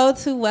didn't go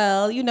too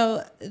well. You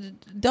know,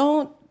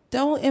 don't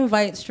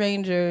invite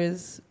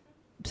strangers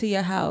to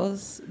your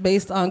house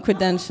based on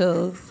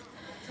credentials.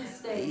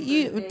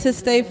 To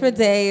stay for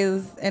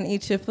days and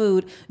eat your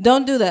food.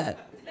 Don't do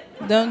that.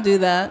 Don't do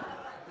that.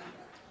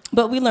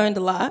 But we learned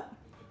a lot.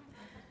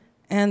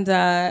 And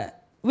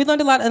we've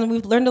learned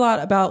a lot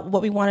about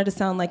what we wanted to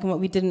sound like and what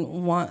we didn't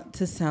want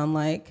to sound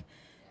like.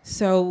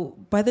 So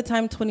by the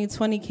time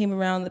 2020 came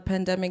around, the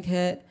pandemic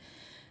hit,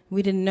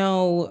 we didn't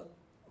know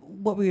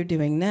what we were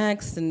doing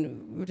next.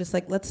 And we were just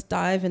like, let's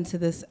dive into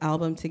this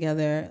album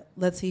together.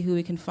 Let's see who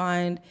we can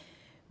find.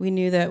 We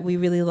knew that we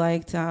really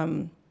liked,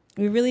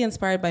 we were really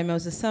inspired by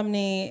Moses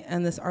Sumney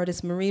and this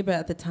artist Mariba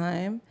at the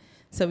time.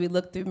 So we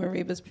looked through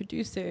Mariba's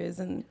producers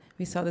and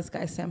we saw this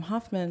guy, Sam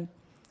Hoffman.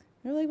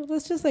 We were like, well,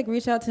 let's just like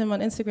reach out to him on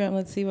Instagram.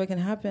 Let's see what can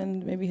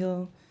happen. Maybe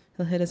he'll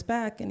hit us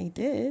back. And he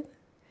did.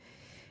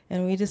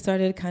 And we just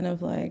started kind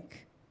of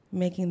like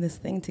making this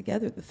thing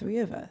together, the three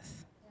of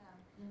us.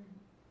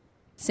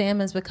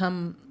 Sam has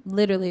become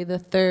literally the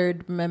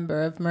third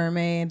member of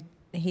Mermaid.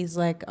 He's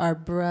like our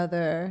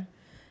brother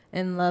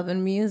in love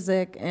and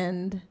music,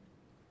 and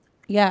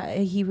yeah,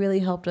 he really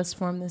helped us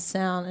form this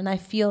sound. And I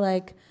feel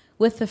like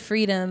with the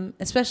freedom,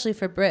 especially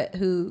for Britt,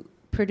 who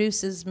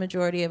produces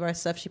majority of our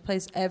stuff, she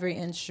plays every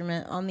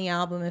instrument on the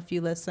album. If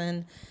you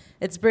listen,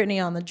 it's Brittany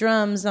on the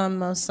drums on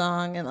most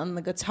song, and on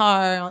the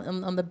guitar,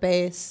 on the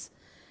bass,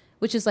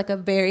 which is like a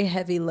very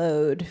heavy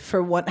load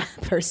for one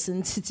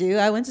person to do.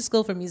 I went to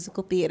school for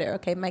musical theater.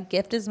 Okay, my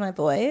gift is my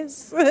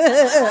voice.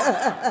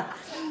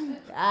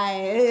 I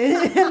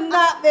am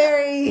not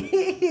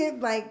very,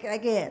 like, I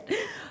can't.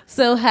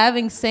 So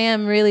having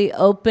Sam really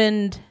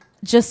opened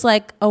just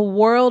like a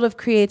world of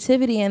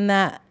creativity in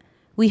that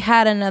we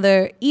had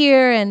another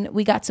ear and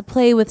we got to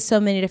play with so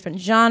many different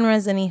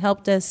genres, and he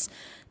helped us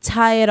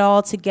tie it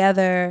all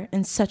together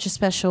in such a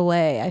special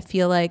way. I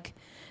feel like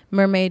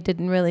Mermaid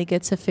didn't really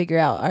get to figure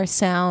out our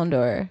sound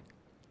or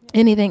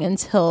anything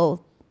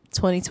until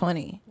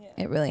 2020. Yeah.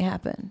 It really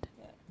happened.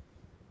 Yeah.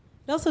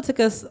 It also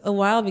took us a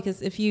while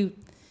because if you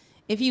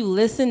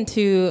listen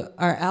to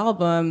our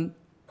album,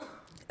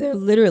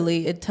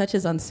 it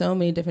touches on so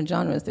many different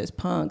genres. There's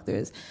punk,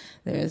 there's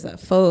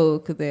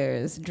folk,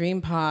 there's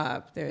dream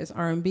pop, there's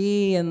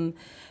R&B, and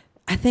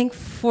I think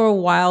for a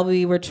while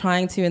we were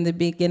trying to, in the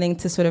beginning,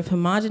 to sort of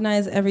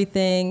homogenize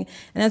everything.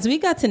 And as we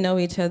got to know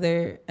each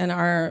other and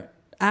our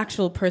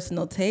actual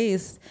personal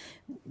taste,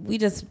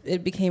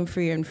 it became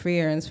freer and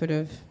freer, and sort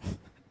of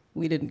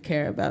we didn't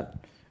care about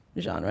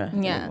genre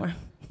anymore.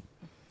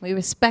 We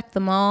respect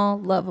them all,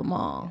 love them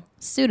all,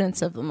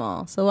 students of them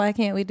all. So why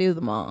can't we do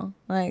them all?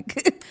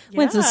 Like,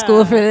 went to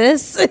school for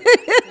this.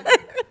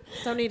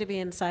 Don't need to be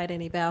inside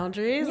any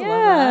boundaries.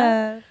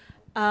 Yeah.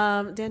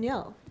 Love that.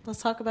 Danielle,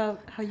 let's talk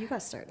about how you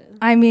got started.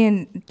 I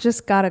mean,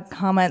 just got to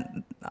comment.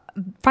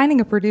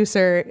 Finding a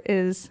producer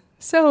is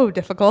so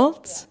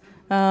difficult.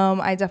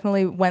 I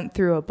definitely went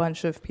through a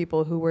bunch of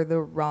people who were the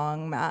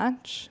wrong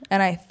match.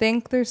 And I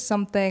think there's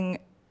something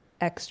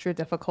extra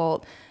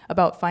difficult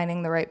about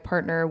finding the right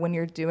partner when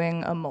you're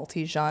doing a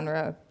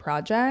multi-genre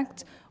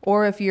project,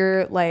 or if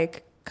you're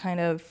like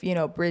kind of,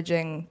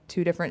 bridging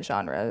two different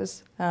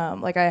genres.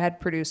 Like I had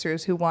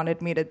producers who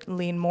wanted me to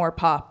lean more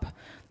pop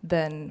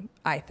than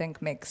I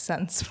think makes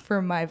sense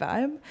for my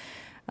vibe.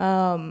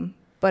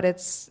 But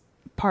it's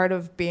part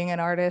of being an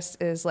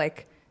artist is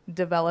like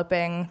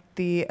developing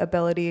the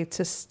ability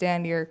to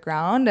stand your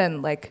ground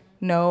and like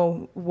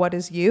know what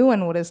is you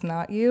and what is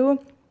not you,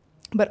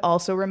 but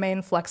also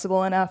remain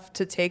flexible enough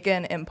to take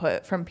in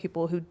input from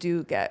people who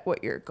do get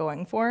what you're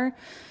going for.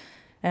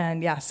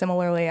 And yeah,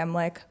 similarly, I'm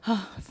like,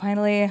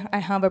 finally, I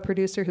have a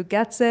producer who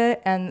gets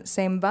it. And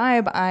same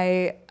vibe,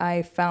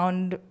 I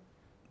found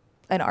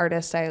an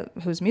artist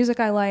whose music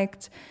I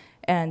liked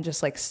and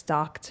just like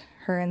stalked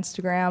her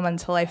Instagram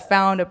until I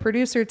found a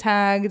producer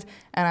tagged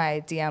and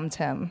I DM'd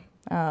him.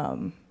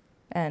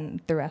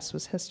 And the rest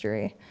was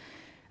history.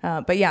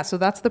 But yeah, so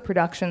that's the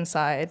production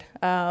side.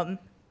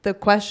 The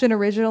question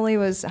originally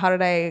was, how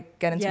did I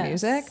get into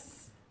music?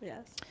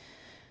 Yes.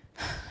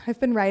 I've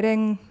been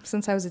writing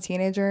since I was a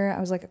teenager. I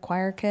was like a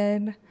choir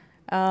kid.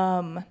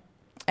 And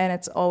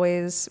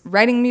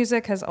writing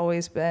music has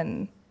always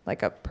been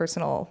like a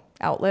personal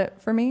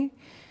outlet for me.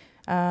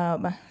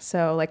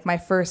 So like my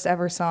first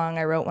ever song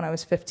I wrote when I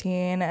was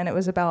 15, and it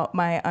was about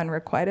my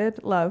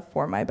unrequited love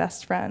for my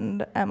best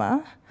friend,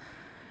 Emma.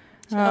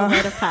 A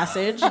rite of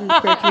passage in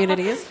queer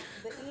communities.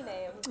 The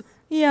e-names.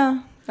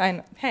 Yeah, I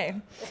know. Hey,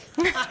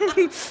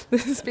 this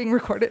is being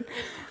recorded.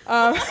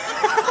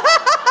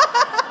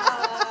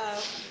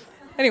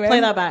 Anyway,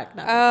 play that back.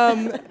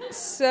 No.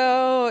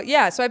 So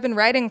I've been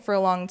writing for a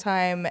long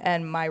time,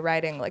 and my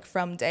writing, like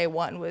from day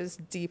one, was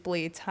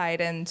deeply tied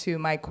into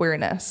my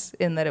queerness,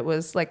 in that it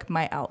was like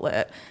my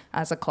outlet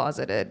as a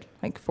closeted,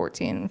 like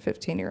 14,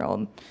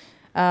 15-year-old.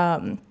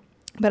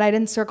 But I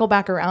didn't circle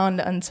back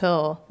around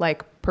until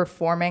like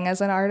performing as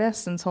an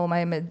artist until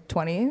my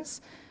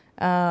mid-20s.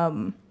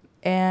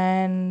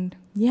 And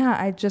yeah,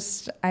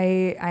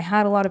 I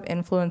had a lot of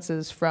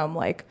influences from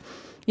like,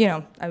 you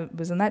know, I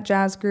was in that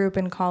jazz group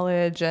in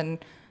college,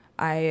 and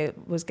I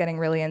was getting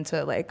really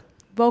into like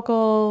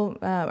vocal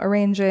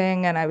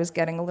arranging, and I was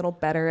getting a little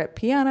better at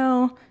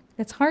piano.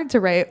 It's hard to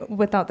write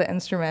without the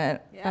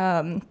instrument.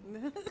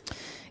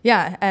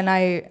 Yeah, and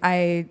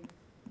I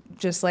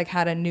just like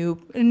had a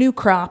new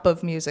crop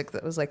of music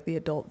that was like the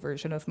adult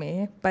version of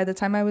me by the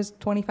time I was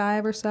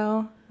 25 or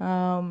so.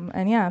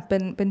 And yeah,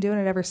 been doing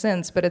it ever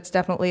since. But it's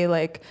definitely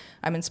like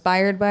I'm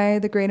inspired by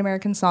the Great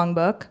American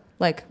Songbook,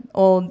 like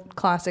old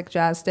classic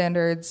jazz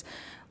standards.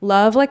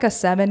 Love like a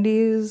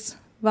 70s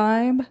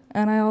vibe,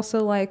 and I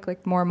also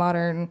like more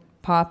modern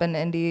pop and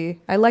indie.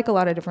 I like a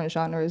lot of different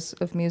genres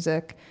of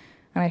music,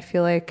 and I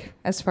feel like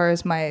as far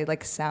as my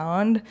like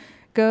sound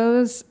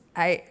goes,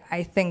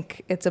 I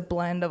think it's a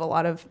blend of a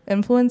lot of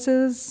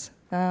influences,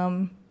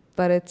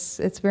 but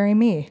it's very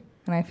me,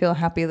 and I feel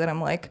happy that I'm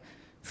like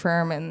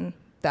firm in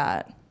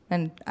that,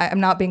 and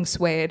I'm not being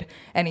swayed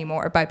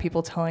anymore by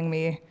people telling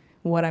me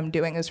what I'm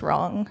doing is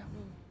wrong.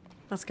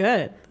 That's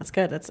good. That's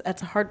good. That's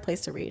a hard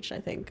place to reach, I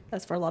think,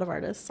 as for a lot of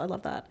artists. I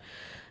love that.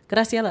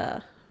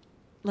 Graciela,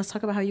 let's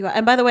talk about how you got.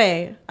 And by the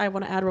way, I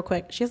want to add real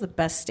quick, she has the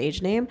best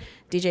stage name,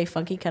 DJ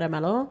Funky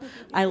Caramelo.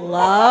 I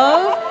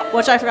love,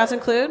 which I forgot to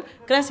include,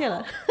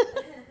 Graciela.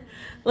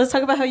 Let's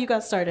talk about how you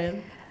got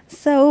started.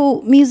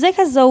 So music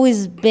has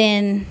always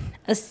been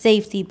a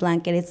safety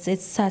blanket.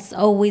 It has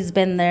always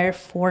been there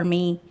for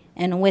me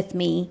and with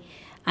me.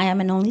 I am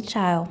an only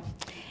child,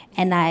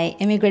 and I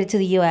immigrated to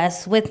the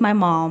U.S. with my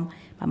mom.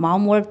 My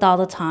mom worked all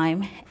the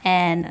time,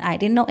 and I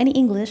didn't know any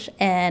English,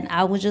 and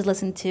I would just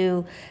listen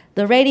to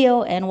the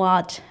radio and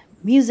watch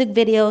music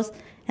videos,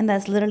 and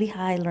that's literally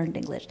how I learned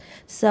English.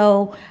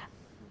 So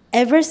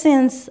ever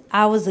since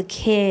I was a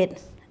kid,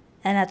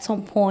 and at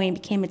some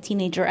point became a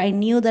teenager, I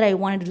knew that I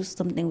wanted to do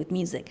something with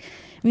music.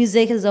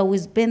 Music has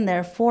always been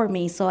there for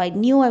me, so I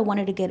knew I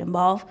wanted to get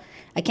involved.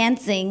 I can't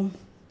sing.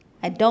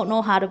 I don't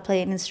know how to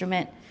play an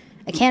instrument.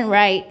 I can't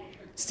write.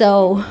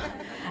 So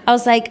I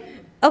was like,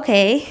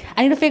 okay,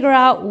 I need to figure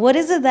out what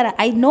is it that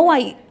I know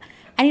I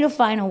need to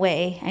find a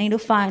way. I need to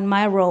find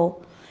my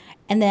role.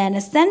 And then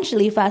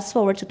essentially, fast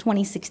forward to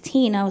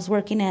 2016, I was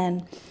working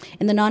in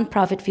the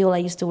nonprofit field. I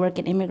used to work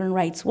in immigrant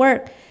rights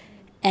work.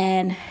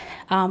 And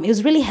it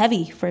was really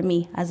heavy for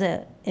me as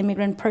an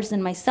immigrant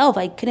person myself.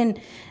 I couldn't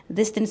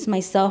distance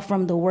myself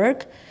from the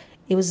work.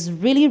 It was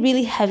really,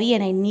 really heavy,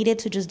 and I needed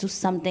to just do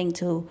something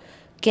to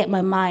get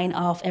my mind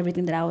off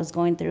everything that I was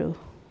going through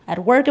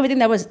at work, everything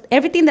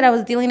that I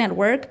was dealing at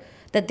work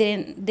that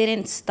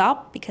didn't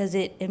stop because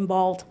it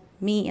involved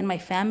me and my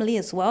family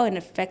as well and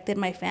affected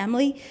my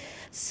family.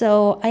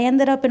 So I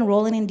ended up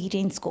enrolling in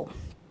DJing school.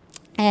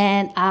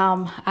 And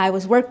I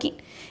was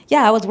working.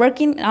 Yeah, I was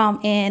working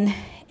in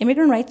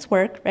immigrant rights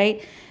work,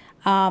 right?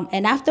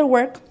 And after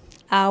work,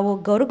 I will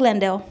go to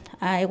Glendale.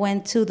 I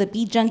went to the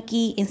Beat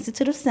Junkie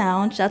Institute of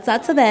Sound. Shouts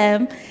out to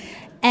them.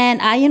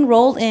 And I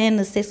enrolled in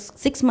a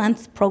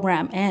six-month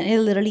program, and it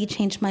literally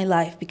changed my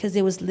life because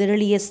it was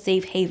literally a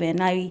safe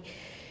haven. I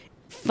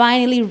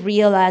finally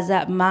realized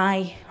that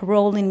my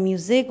role in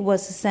music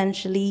was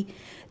essentially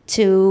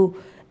to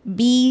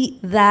be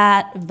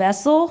that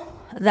vessel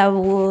that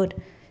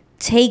would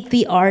take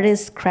the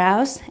artist's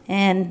crafts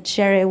and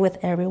share it with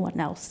everyone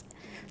else.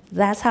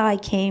 That's how I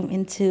came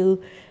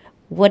into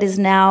what is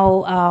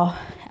now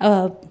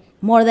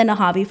more than a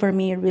hobby for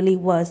me. It really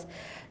was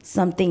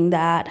something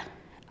that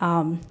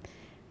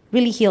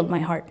really healed my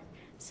heart.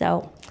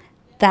 So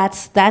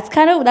that's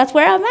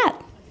where I'm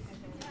at.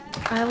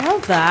 I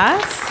love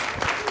that.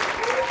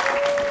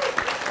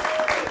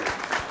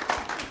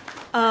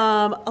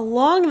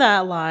 Along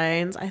that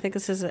lines, I think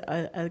this is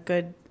a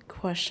good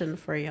question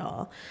for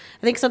y'all.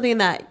 I think something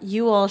that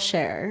you all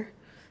share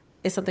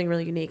is something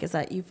really unique, is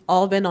that you've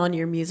all been on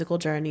your musical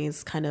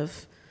journeys kind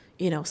of,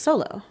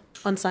 solo,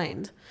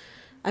 unsigned.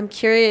 I'm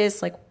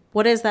curious,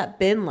 what has that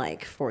been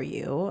like for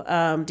you?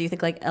 Do you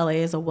think LA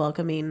is a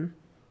welcoming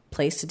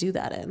place to do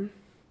that in?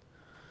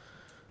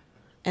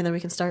 And then we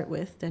can start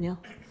with Danielle.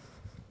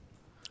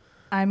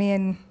 I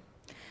mean,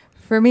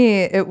 for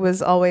me, it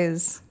was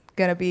always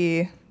going to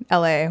be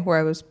LA where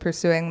I was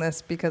pursuing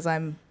this because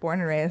I'm born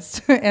and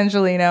raised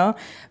Angelino.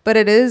 But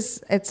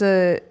it's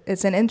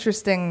an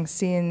interesting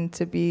scene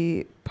to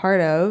be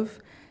part of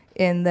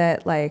in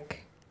that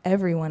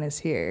everyone is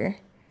here.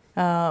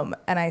 And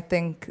I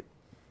think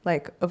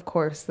of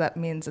course that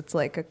means it's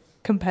a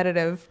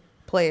competitive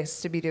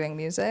place to be doing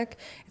music.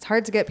 It's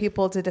hard to get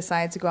people to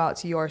decide to go out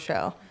to your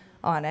show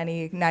on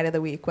any night of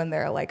the week when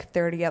there are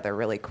 30 other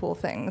really cool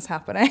things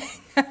happening.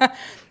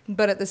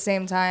 But at the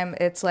same time,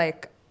 it's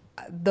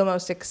the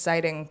most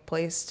exciting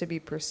place to be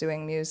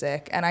pursuing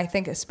music. And I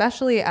think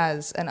especially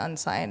as an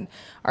unsigned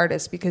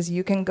artist, because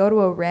you can go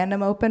to a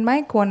random open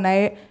mic one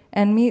night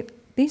and meet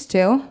these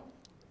two,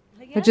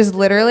 which is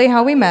literally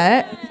how we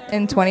met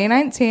in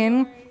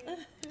 2019.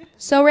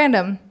 So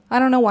random. I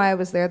don't know why I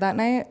was there that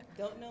night.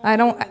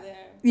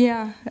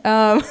 Yeah.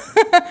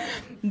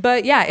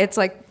 But yeah, it's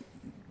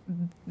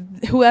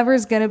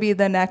whoever's going to be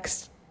the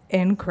next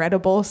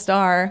incredible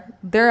star,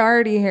 they're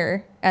already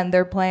here and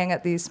they're playing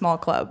at these small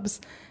clubs,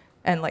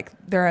 and like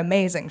there are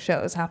amazing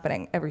shows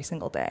happening every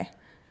single day.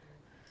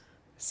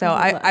 So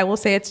I will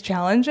say it's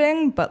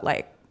challenging, but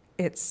like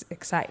it's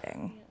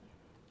exciting.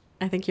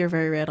 I think you're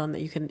very right on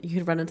that. You can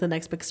run into the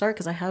next big star,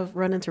 because I have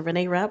run into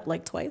Renee Rapp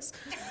like twice.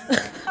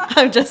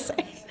 I'm just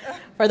saying.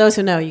 For those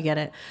who know, you get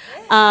it.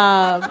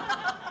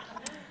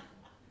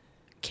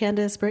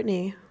 Candace,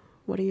 Brittany,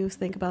 what do you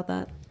think about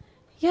that?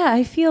 Yeah,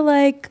 I feel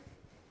like,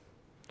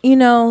 you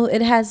know,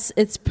 it has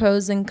its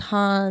pros and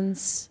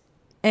cons.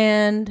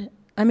 And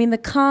I mean, the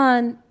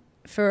con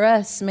for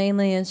us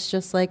mainly is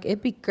just like,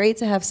 it'd be great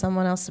to have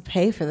someone else to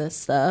pay for this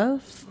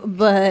stuff.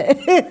 But,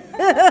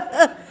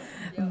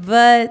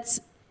 but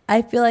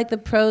I feel like the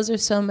pros are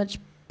so much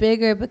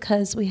bigger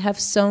because we have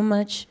so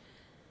much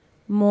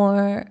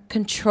more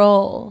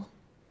control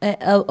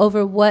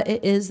over what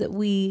it is that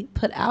we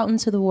put out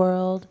into the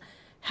world,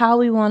 how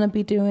we want to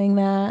be doing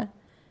that.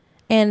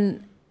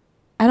 And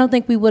I don't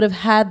think we would have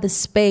had the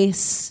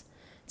space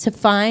to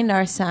find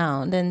our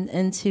sound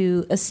and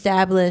to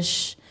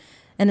establish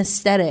an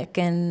aesthetic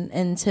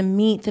and to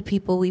meet the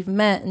people we've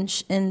met.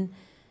 And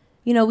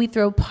you know, we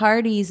throw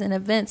parties and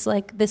events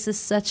like this is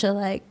such a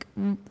like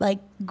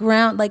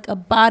ground, like a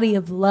body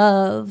of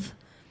love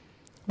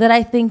that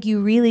I think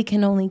you really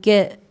can only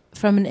get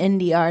from an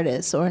indie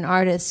artist or an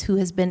artist who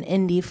has been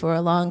indie for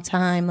a long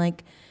time.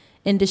 Like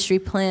industry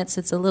plants,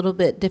 it's a little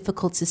bit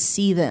difficult to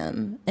see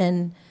them.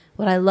 And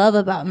what I love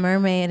about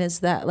Mermaid is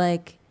that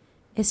like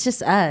it's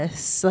just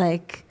us.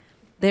 Like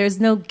there's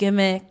no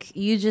gimmick.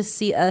 You just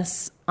see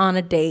us on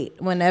a date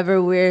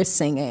whenever we're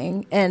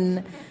singing.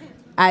 And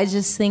I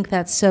just think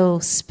that's so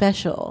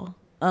special.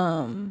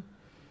 And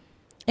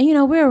you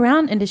know, we're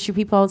around industry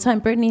people all the time.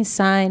 Brittany's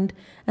signed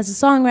as a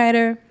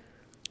songwriter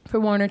for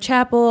Warner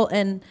Chappell,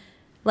 and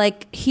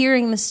like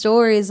hearing the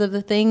stories of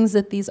the things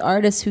that these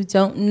artists who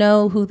don't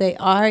know who they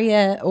are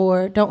yet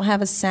or don't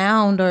have a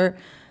sound or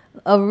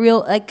a real,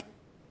 like,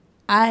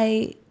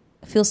 I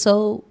feel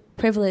so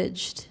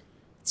privileged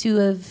to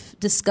have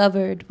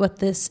discovered what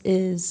this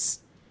is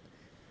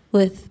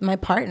with my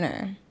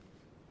partner.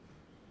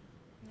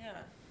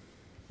 Yeah.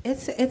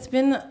 It's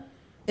been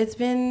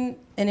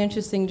an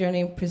interesting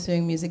journey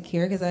pursuing music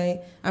here, because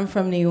I'm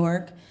from New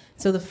York.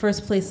 So the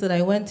first place that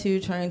I went to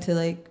trying to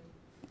like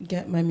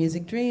get my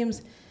music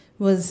dreams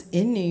was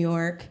in New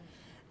York.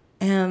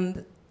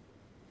 And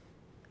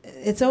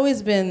it's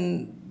always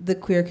been the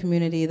queer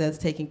community that's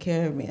taken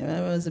care of me.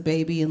 I was a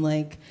baby, and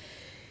like,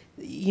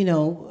 you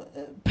know,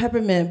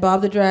 Peppermint,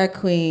 Bob the Drag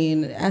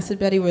Queen, Acid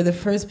Betty were the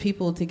first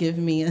people to give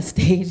me a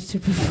stage to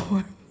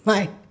perform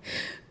my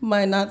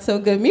not so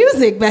good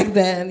music back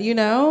then, you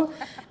know?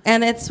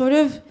 And it sort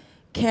of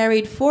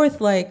carried forth,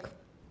 like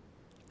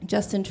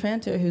Justin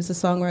Tranter, who's a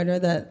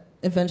songwriter that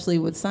eventually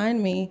would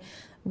sign me.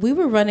 We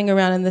were running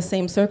around in the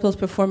same circles,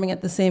 performing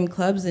at the same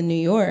clubs in New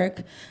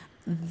York.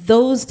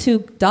 Those two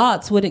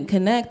dots wouldn't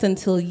connect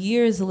until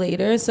years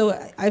later. So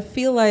I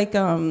feel like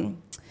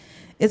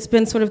it's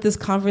been sort of this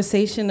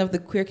conversation of the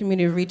queer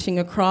community reaching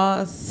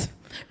across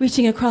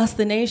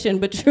the nation,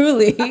 but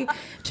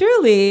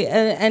truly,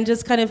 and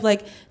just kind of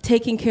like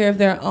taking care of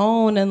their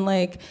own and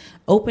like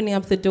opening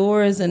up the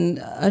doors and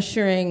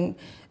ushering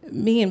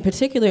me in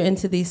particular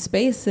into these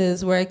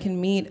spaces where I can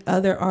meet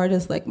other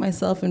artists like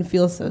myself and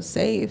feel so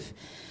safe.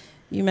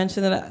 You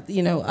mentioned that,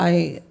 you know,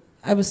 I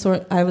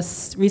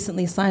was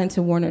recently signed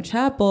to Warner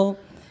Chappell,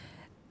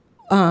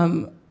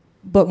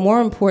 but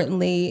more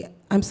importantly,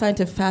 I'm signed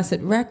to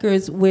Facet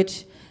Records,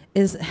 which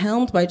is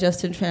helmed by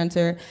Justin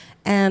Tranter,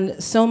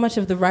 and so much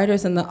of the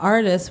writers and the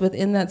artists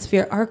within that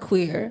sphere are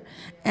queer.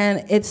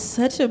 And it's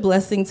such a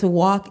blessing to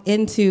walk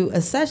into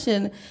a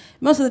session.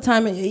 Most of the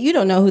time, you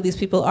don't know who these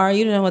people are,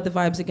 you don't know what the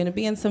vibes are gonna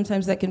be, and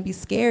sometimes that can be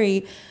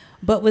scary.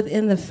 But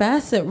within the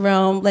Facet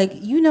realm, like,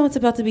 you know it's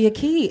about to be a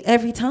key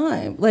every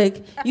time.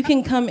 Like, you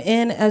can come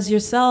in as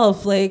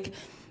yourself. Like,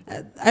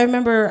 I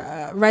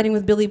remember writing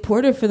with Billy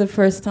Porter for the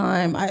first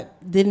time. I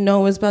didn't know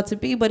what it was about to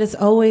be, but it's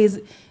always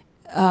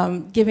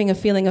giving a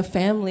feeling of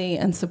family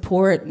and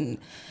support. And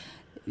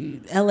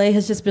LA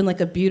has just been like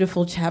a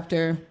beautiful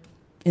chapter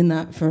in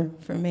that for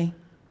me.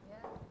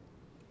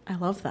 I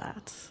love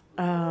that.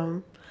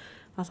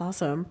 That's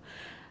awesome.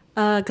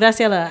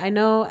 Graciela, I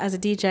know as a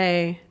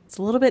DJ, it's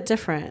a little bit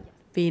different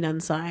being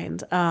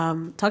unsigned.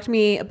 Talk to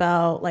me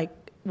about like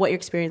what your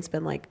experience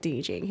been like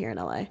DJing here in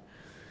LA.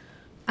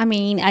 I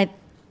mean,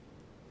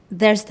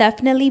 there's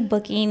definitely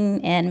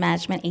booking and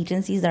management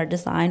agencies that are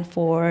designed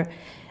for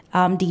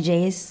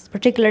DJs,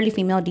 particularly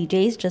female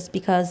DJs, just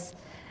because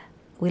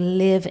we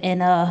live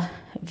in a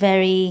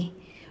very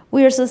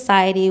weird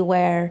society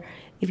where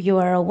if you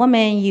are a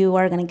woman, you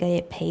are going to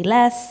get paid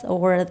less,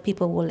 or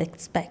people will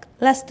expect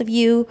less of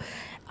you.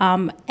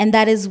 And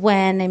that is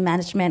when a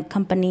management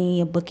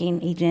company, a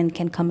booking agent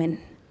can come in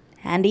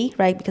handy,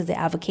 right? Because they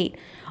advocate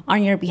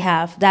on your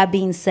behalf. That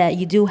being said,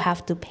 you do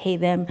have to pay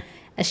them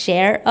a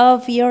share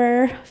of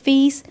your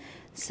fees.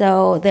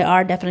 So there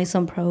are definitely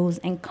some pros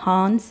and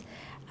cons.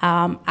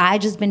 I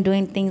just been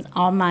doing things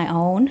on my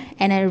own,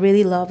 and I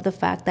really love the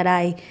fact that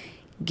I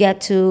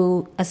get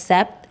to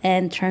accept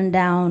and turn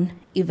down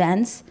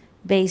events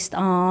based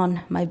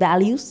on my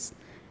values.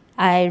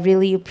 I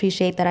really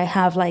appreciate that I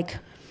have like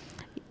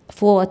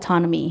full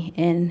autonomy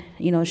in,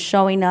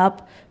 showing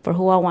up for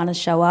who I want to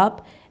show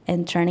up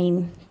and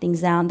turning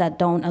things down that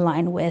don't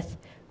align with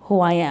who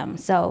I am.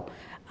 So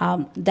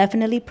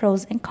definitely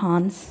pros and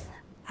cons.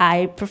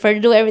 I prefer to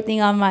do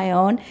everything on my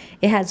own.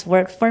 It has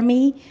worked for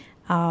me.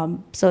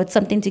 So it's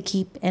something to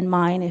keep in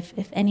mind.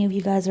 If any of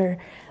you guys are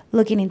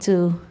looking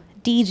into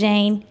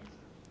DJing,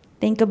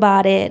 think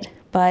about it.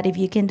 But if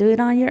you can do it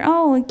on your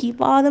own and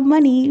keep all the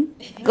money,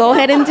 go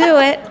ahead and do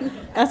it.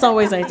 That's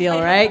always ideal,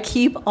 right?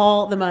 Keep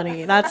all the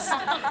money. That's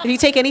if you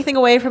take anything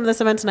away from this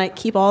event tonight,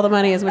 keep all the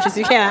money as much as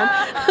you can.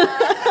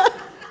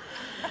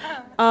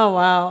 Oh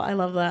wow, I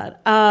love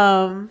that.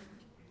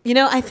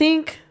 I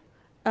think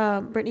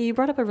Brittany, you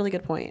brought up a really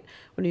good point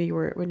when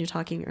you're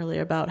talking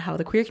earlier about how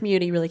the queer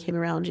community really came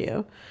around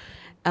you.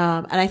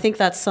 And I think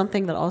that's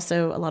something that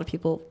also a lot of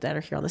people that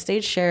are here on the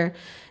stage share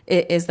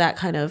is that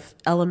kind of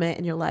element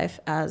in your life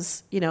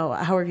as,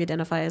 however you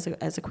identify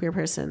as a queer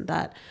person,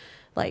 that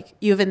like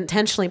you've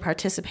intentionally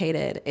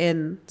participated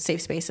in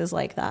safe spaces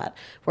like that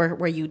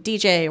where you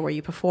DJ, where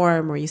you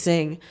perform, where you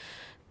sing.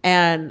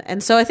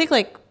 And so I think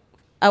like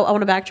I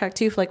want to backtrack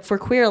too, for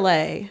Queer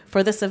LA,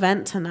 for this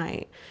event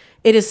tonight,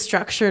 it is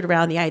structured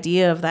around the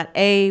idea of that,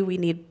 we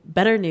need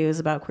better news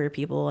about queer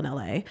people in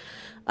LA,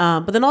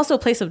 but then also a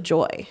place of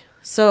joy.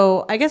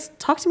 So I guess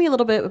talk to me a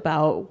little bit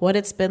about what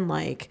it's been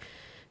like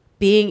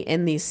being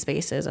in these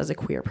spaces as a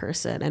queer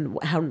person, and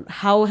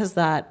how has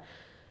that,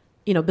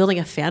 building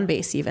a fan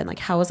base even, like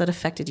how has that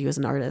affected you as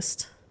an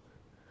artist?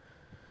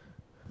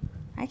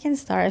 I can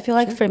start. I feel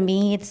like for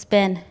me, it's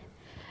been,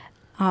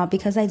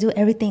 because I do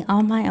everything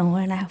on my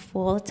own and I have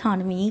full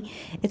autonomy,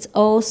 it's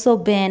also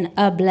been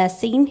a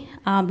blessing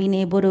being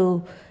able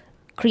to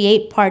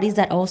create parties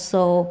that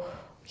also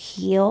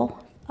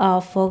heal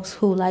folks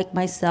who, like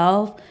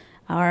myself,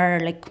 are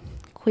like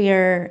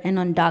queer and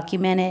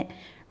undocumented,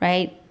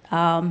 right?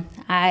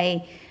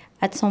 I,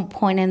 at some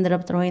point, ended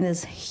up throwing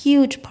this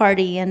huge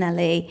party in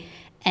LA,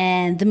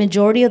 and the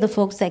majority of the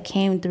folks that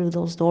came through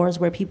those doors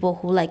were people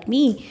who, like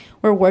me,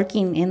 were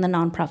working in the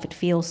nonprofit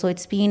field. So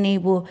it's being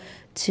able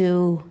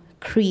to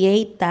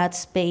create that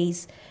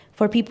space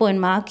for people in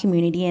my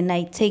community, and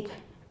I take,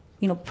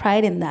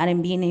 pride in that,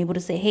 and being able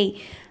to say,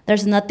 hey,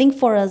 there's nothing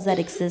for us that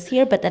exists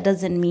here, but that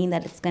doesn't mean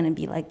that it's going to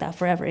be like that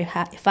forever.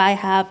 If I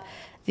have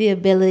the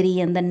ability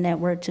and the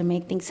network to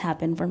make things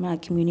happen for my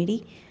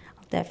community,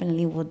 I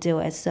definitely will do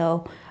it.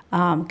 So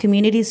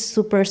community is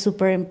super,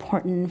 super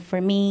important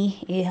for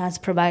me. It has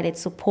provided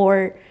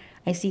support.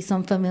 I see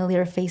some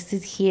familiar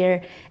faces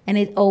here, and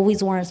it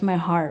always warms my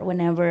heart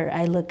whenever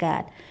I look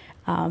at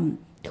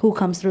who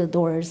comes through the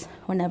doors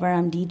whenever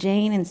I'm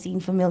DJing and seeing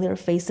familiar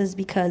faces,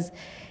 because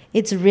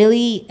it's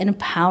really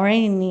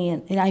empowering me,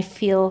 and I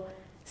feel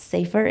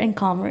safer and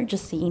calmer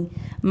just seeing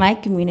my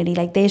community.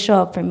 Like, they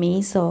show up for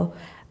me, so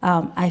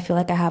I feel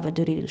like I have a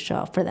duty to show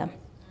up for them.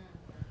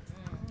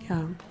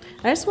 Yeah.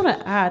 I just want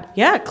to add,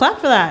 clap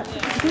for that.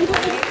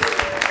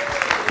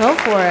 Go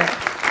for it.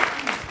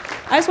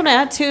 I just want to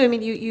add too,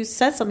 you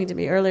said something to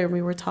me earlier when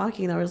we were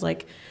talking that was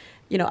like,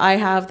 I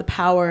have the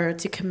power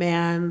to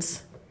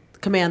command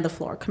the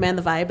floor, command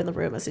the vibe in the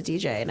room as a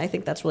DJ. And I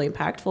think that's really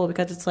impactful,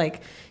 because it's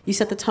like you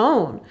set the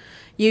tone.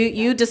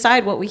 You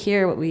decide what we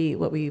hear, what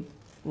we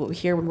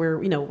hear when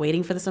we're,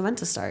 waiting for this event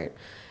to start.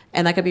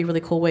 And that could be a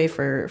really cool way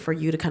for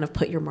you to kind of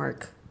put your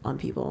mark on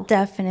people.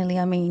 Definitely.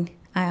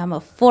 I am a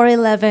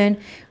 4'11"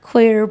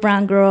 queer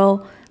brown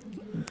girl,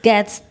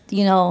 gets,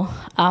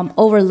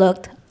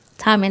 overlooked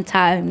time and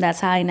time. That's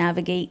how I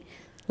navigate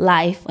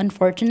life,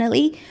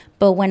 unfortunately.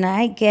 But when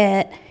I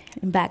get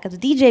back at the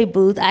DJ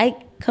booth, I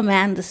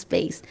command the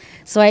space.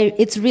 So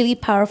it's really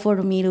powerful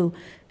to me to,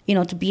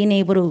 to being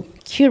able to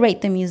curate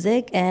the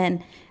music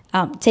and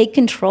take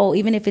control,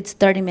 even if it's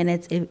 30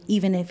 minutes,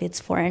 even if it's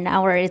for an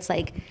hour. It's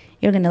like,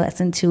 you're going to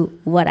listen to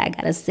what I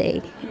got to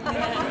say.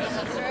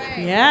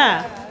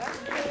 Yeah.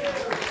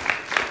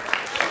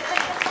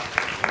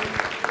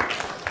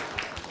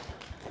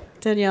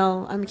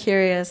 Danielle, I'm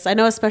curious. I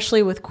know,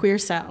 especially with Queer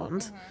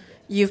Sound,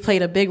 you've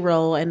played a big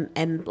role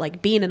in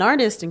like being an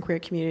artist in queer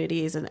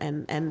communities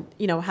and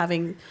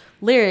having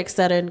lyrics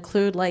that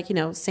include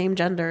same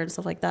gender and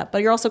stuff like that.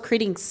 But you're also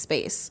creating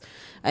space,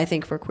 I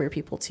think, for queer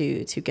people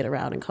to get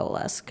around and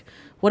coalesce.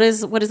 What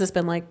has this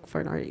been like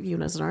for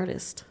you as an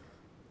artist?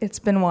 It's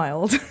been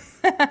wild.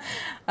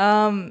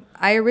 I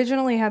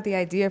originally had the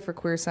idea for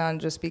Queer Sound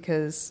just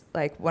because,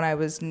 when I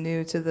was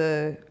new to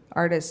the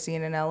artist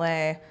scene in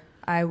LA,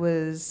 I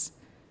was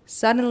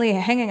suddenly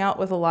hanging out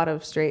with a lot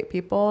of straight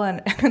people,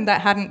 and that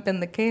hadn't been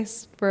the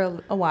case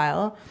for a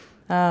while.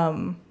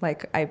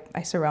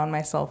 I surround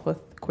myself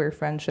with queer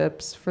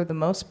friendships for the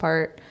most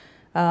part.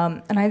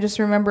 And I just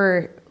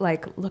remember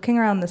looking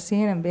around the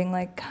scene and being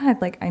like, God,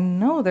 I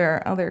know there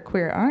are other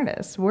queer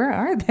artists. Where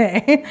are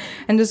they?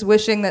 And just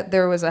wishing that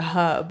there was a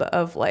hub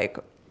of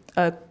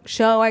a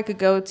show I could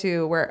go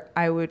to where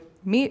I would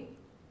meet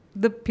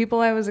the people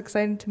I was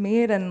excited to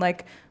meet and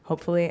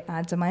hopefully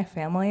add to my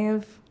family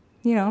of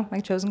my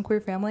chosen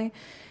queer family.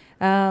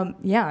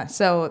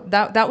 So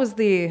that was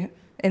the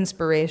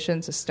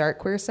inspiration to start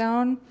Queer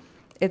Sound.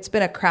 It's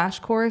been a crash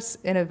course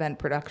in event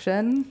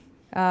production.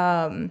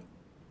 I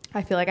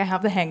feel like I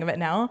have the hang of it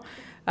now.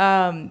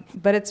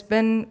 But it's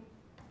been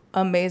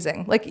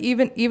amazing. Like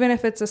even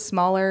if it's a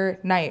smaller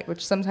night,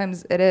 which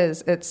sometimes it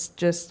is, it's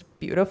just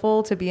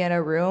beautiful to be in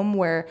a room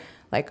where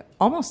like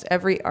almost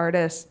every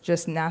artist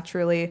just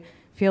naturally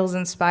feels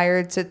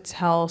inspired to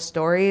tell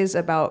stories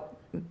about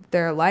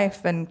their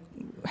life and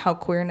how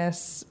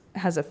queerness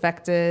has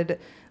affected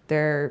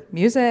their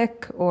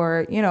music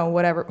or,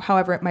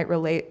 however it might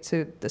relate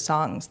to the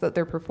songs that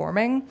they're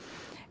performing.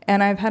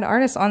 And I've had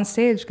artists on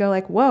stage go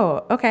like,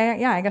 whoa, okay,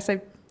 yeah, I guess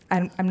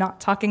I'm not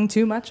talking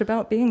too much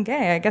about being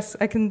gay. I guess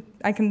I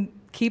can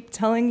keep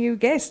telling you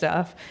gay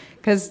stuff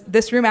because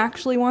this room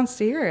actually wants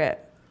to hear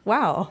it.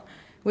 Wow.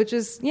 Which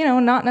is,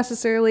 not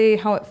necessarily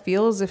how it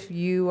feels if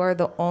you are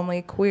the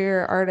only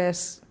queer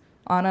artist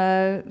on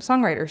a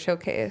songwriter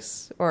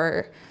showcase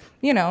or,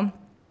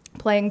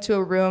 playing to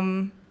a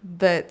room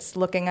that's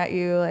looking at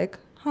you like,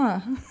 huh,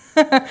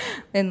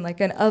 in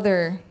like an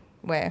other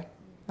way.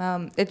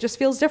 It just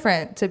feels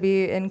different to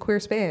be in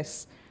queer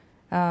space.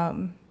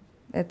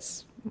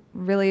 It's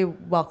really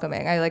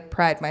welcoming. I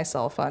pride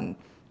myself on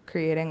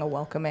creating a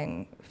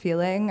welcoming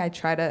feeling. I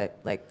try to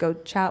go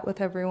chat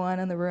with everyone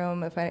in the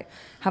room. If I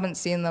haven't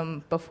seen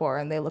them before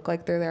and they look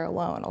like they're there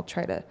alone, I'll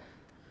try to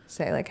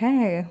say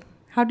hey,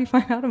 how'd you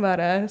find out about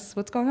us?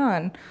 What's going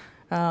on?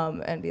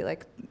 And be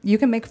like, you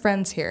can make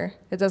friends here.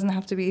 It doesn't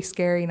have to be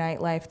scary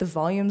nightlife. The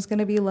volume's going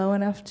to be low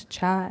enough to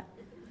chat.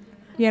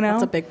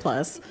 That's a big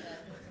plus.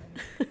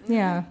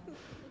 Yeah.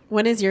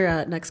 When is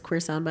your next Queer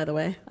Sound, by the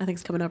way? I think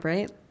it's coming up,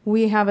 right?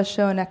 We have a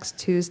show next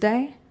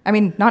Tuesday. I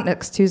mean, not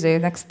next Tuesday,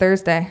 next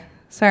Thursday.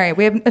 Sorry,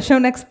 we have a show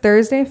next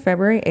Thursday,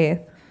 February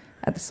 8th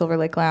at the Silver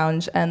Lake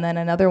Lounge, and then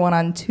another one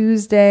on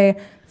Tuesday,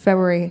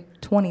 February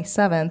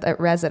 27th at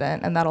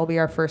Resident, and that'll be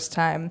our first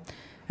time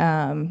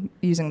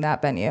using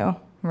that venue.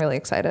 I'm really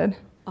excited.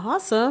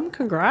 Awesome.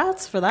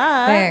 Congrats for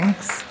that.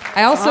 Thanks.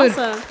 I also,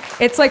 awesome.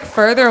 It's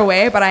further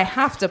away, but I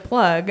have to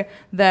plug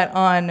that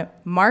on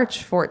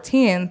March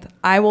 14th,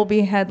 I will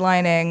be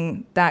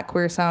headlining that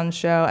Queer Sound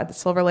show at the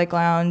Silver Lake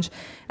Lounge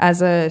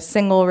as a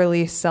single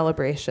release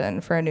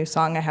celebration for a new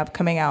song I have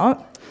coming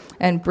out.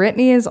 And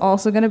Brittany is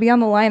also going to be on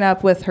the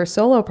lineup with her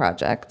solo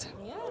project.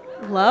 Yeah.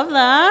 Love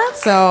that.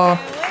 So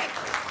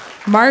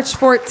March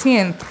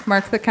 14th,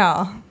 mark the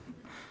cal.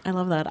 I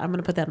love that. I'm going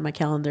to put that in my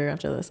calendar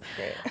after this.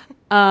 Great.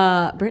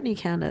 Brittany,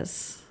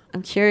 Candace,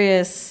 I'm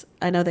curious.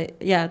 I know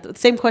that,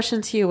 same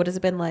question to you. What has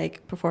it been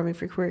like performing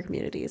for queer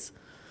communities?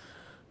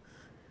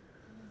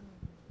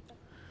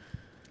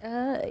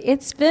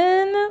 It's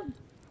been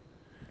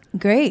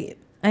great.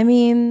 I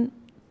mean,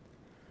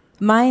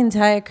 my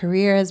entire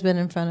career has been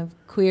in front of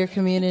queer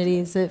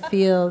communities. It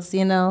feels,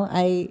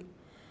 I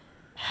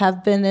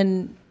have been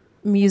in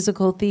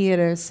musical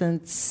theater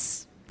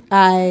since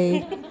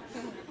I...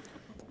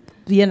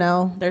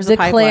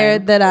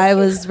 declared that I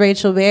was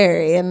Rachel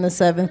Berry in the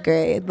 7th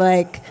grade.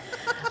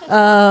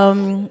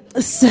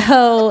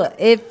 So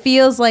it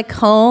feels like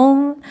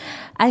home.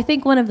 I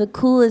think one of the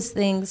coolest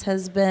things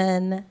has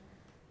been,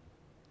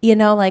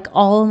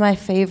 all of my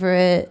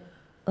favorite,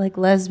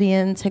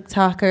 lesbian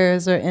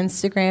TikTokers or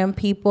Instagram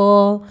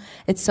people.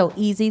 It's so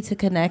easy to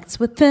connect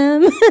with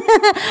them.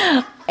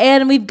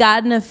 And we've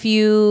gotten a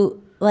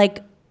few,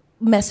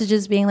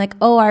 messages being like,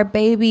 oh, our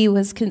baby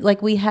was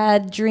we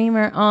had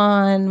Dreamer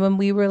on when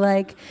we were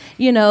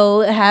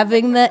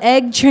having the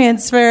egg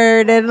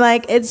transferred, and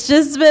it's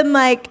just been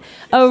a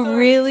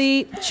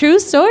really true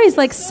stories.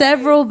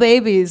 Several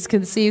babies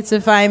conceived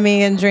to find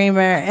me in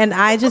Dreamer, and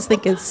I just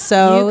think it's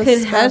so you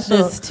could special. have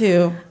this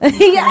too.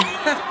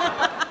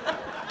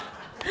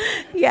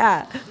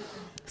 Yeah.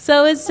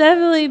 So it's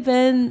definitely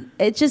been,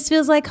 it just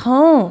feels like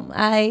home.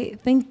 I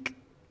think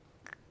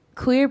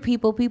queer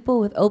people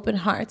with open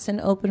hearts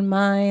and open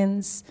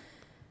minds,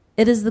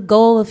 it is the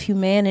goal of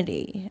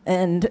humanity.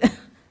 And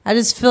I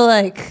just feel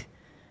like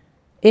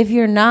if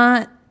you're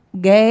not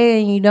gay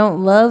and you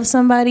don't love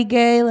somebody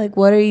gay,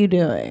 what are you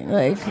doing?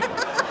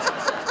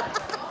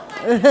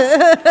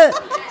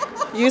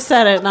 You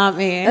said it, not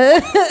me.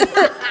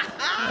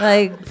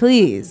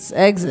 Please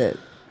exit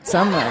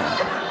somewhere.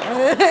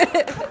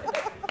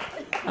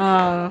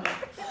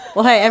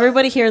 Well, hey,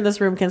 everybody here in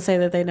this room can say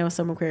that they know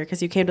someone queer because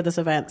you came to this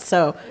event.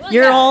 So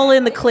you're all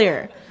in the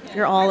clear.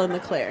 You're all in the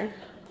clear.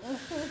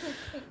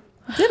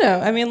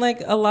 Ditto. I mean,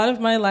 a lot of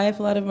my life,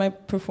 a lot of my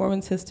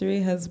performance history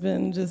has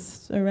been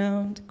just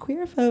around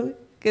queer folk.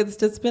 It's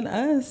just been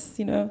us,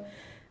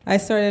 I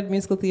started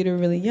musical theater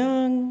really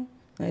young.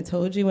 I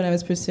told you when I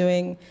was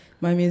pursuing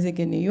my music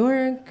in New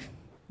York,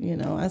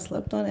 I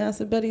slept on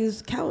Acid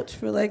Betty's couch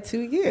for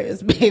 2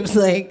 years, babes.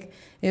 It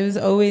was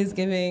always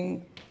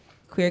giving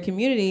queer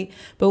community.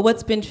 But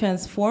what's been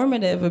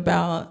transformative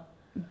about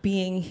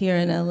being here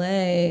in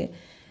LA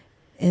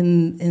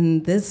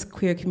in this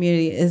queer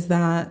community is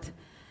that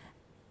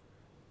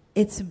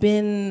it's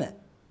been,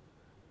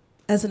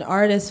 as an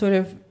artist, sort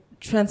of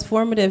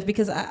transformative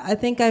because I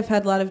think I've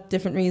had a lot of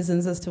different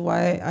reasons as to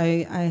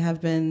why I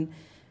have been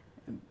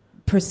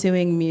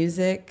pursuing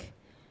music.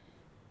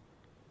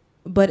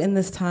 But in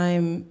this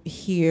time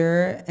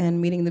here and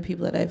meeting the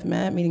people that I've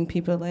met, meeting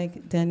people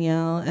like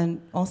Danielle,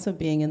 and also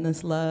being in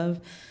this love,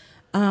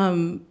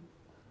 community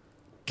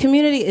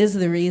is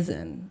the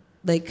reason.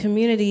 Like,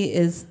 community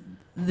is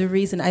the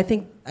reason. I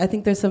think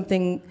there's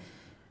something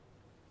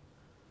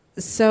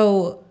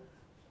so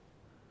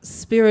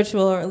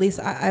spiritual, or at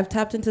least I've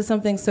tapped into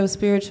something so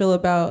spiritual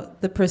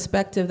about the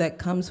perspective that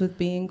comes with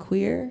being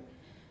queer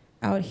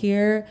out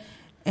here.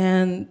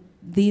 And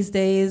these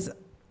days,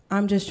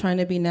 I'm just trying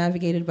to be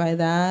navigated by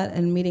that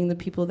and meeting the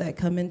people that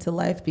come into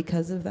life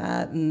because of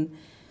that. And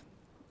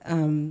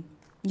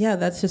yeah,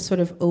 that's just sort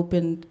of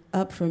opened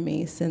up for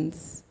me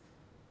since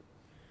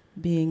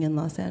being in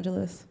Los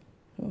Angeles.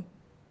 So.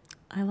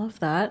 I love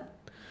that.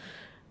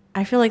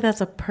 I feel like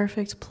that's a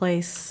perfect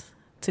place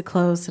to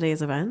close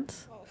today's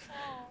event.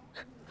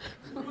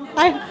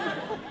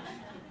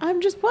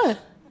 I'm just what?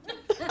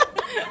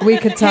 We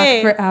could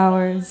talk for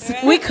hours.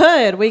 We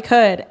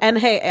could. And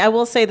hey, I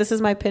will say this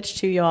is my pitch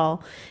to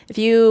y'all. If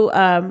you,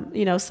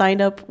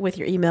 signed up with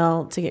your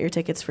email to get your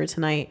tickets for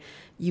tonight,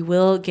 you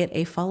will get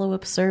a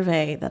follow-up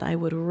survey that I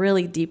would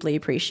really deeply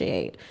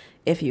appreciate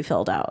if you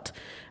filled out.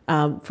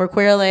 For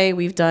Queer LA,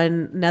 we've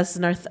done, this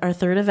is our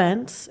third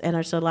event, and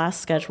it's our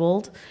last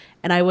scheduled.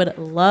 And I would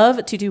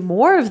love to do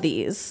more of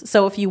these.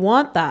 So if you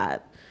want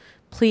that,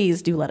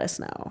 please do let us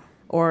know.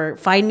 Or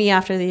find me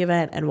after the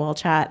event and we'll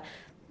chat.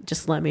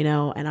 Just let me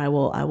know, and I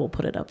will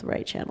put it up the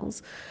right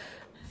channels.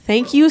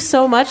 Thank you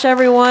so much,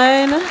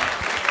 everyone.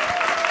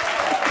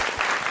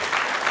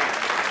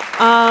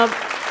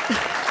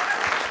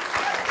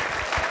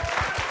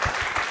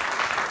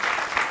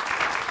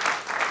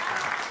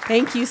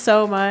 Thank you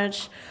so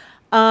much.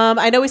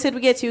 I know we said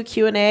we get to a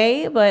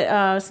Q&A,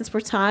 but since we're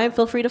time,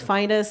 feel free to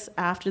find us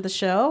after the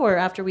show or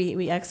after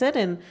we exit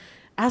and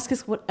ask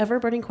us whatever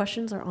burning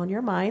questions are on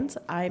your minds.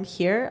 I'm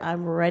here.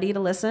 I'm ready to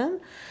listen.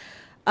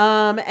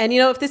 And,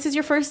 if this is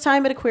your first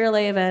time at a Queer LA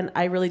event,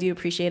 I really do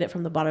appreciate it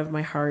from the bottom of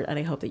my heart, and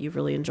I hope that you've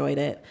really enjoyed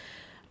it.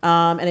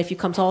 And if you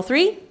come to all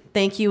three,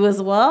 thank you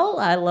as well.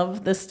 I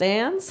love the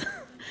stands.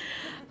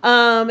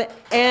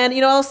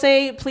 I'll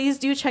say, please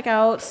do check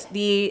out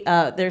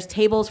there's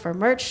tables for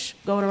merch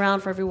going around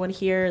for everyone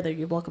here that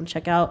you're welcome to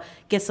check out.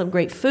 Get some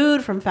great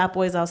food from Fat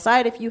Boys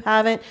Outside if you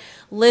haven't.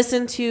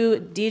 Listen to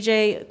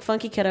DJ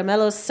Funky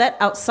Caramelo's set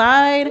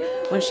outside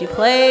when she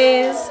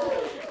plays.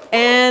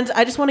 And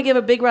I just want to give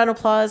a big round of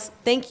applause.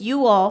 Thank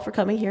you all for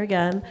coming here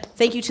again.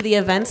 Thank you to the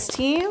events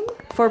team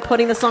for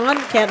putting this on.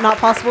 Not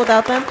possible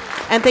without them.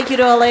 And thank you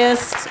to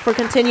LAist for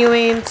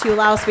continuing to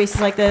allow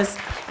spaces like this,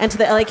 and to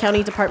the LA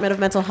County Department of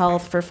Mental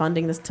Health for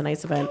funding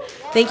tonight's event.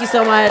 Thank you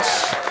so much.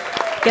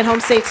 Get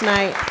home safe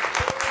tonight.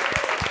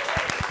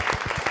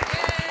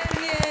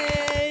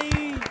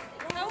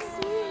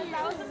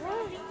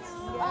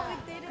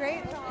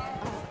 Great.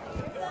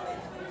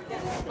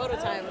 Photo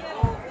time.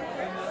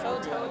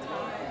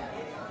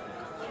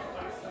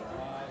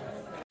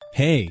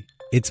 Hey,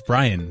 it's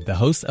Brian, the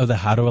host of the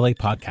How to LA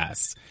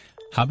podcast.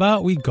 How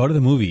about we go to the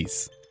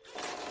movies?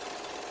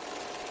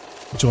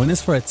 Join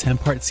us for a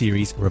 10-part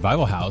series,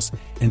 Revival House,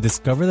 and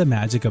discover the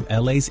magic of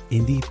LA's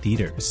indie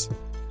theaters.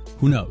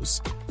 Who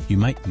knows? You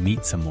might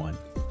meet someone.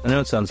 I know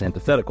it sounds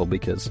antithetical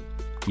because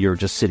you're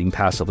just sitting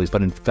passively,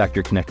 but in fact,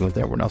 you're connecting with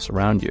everyone else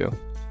around you.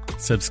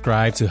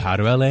 Subscribe to How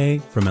to LA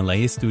from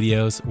LA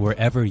Studios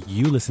wherever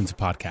you listen to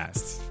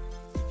podcasts.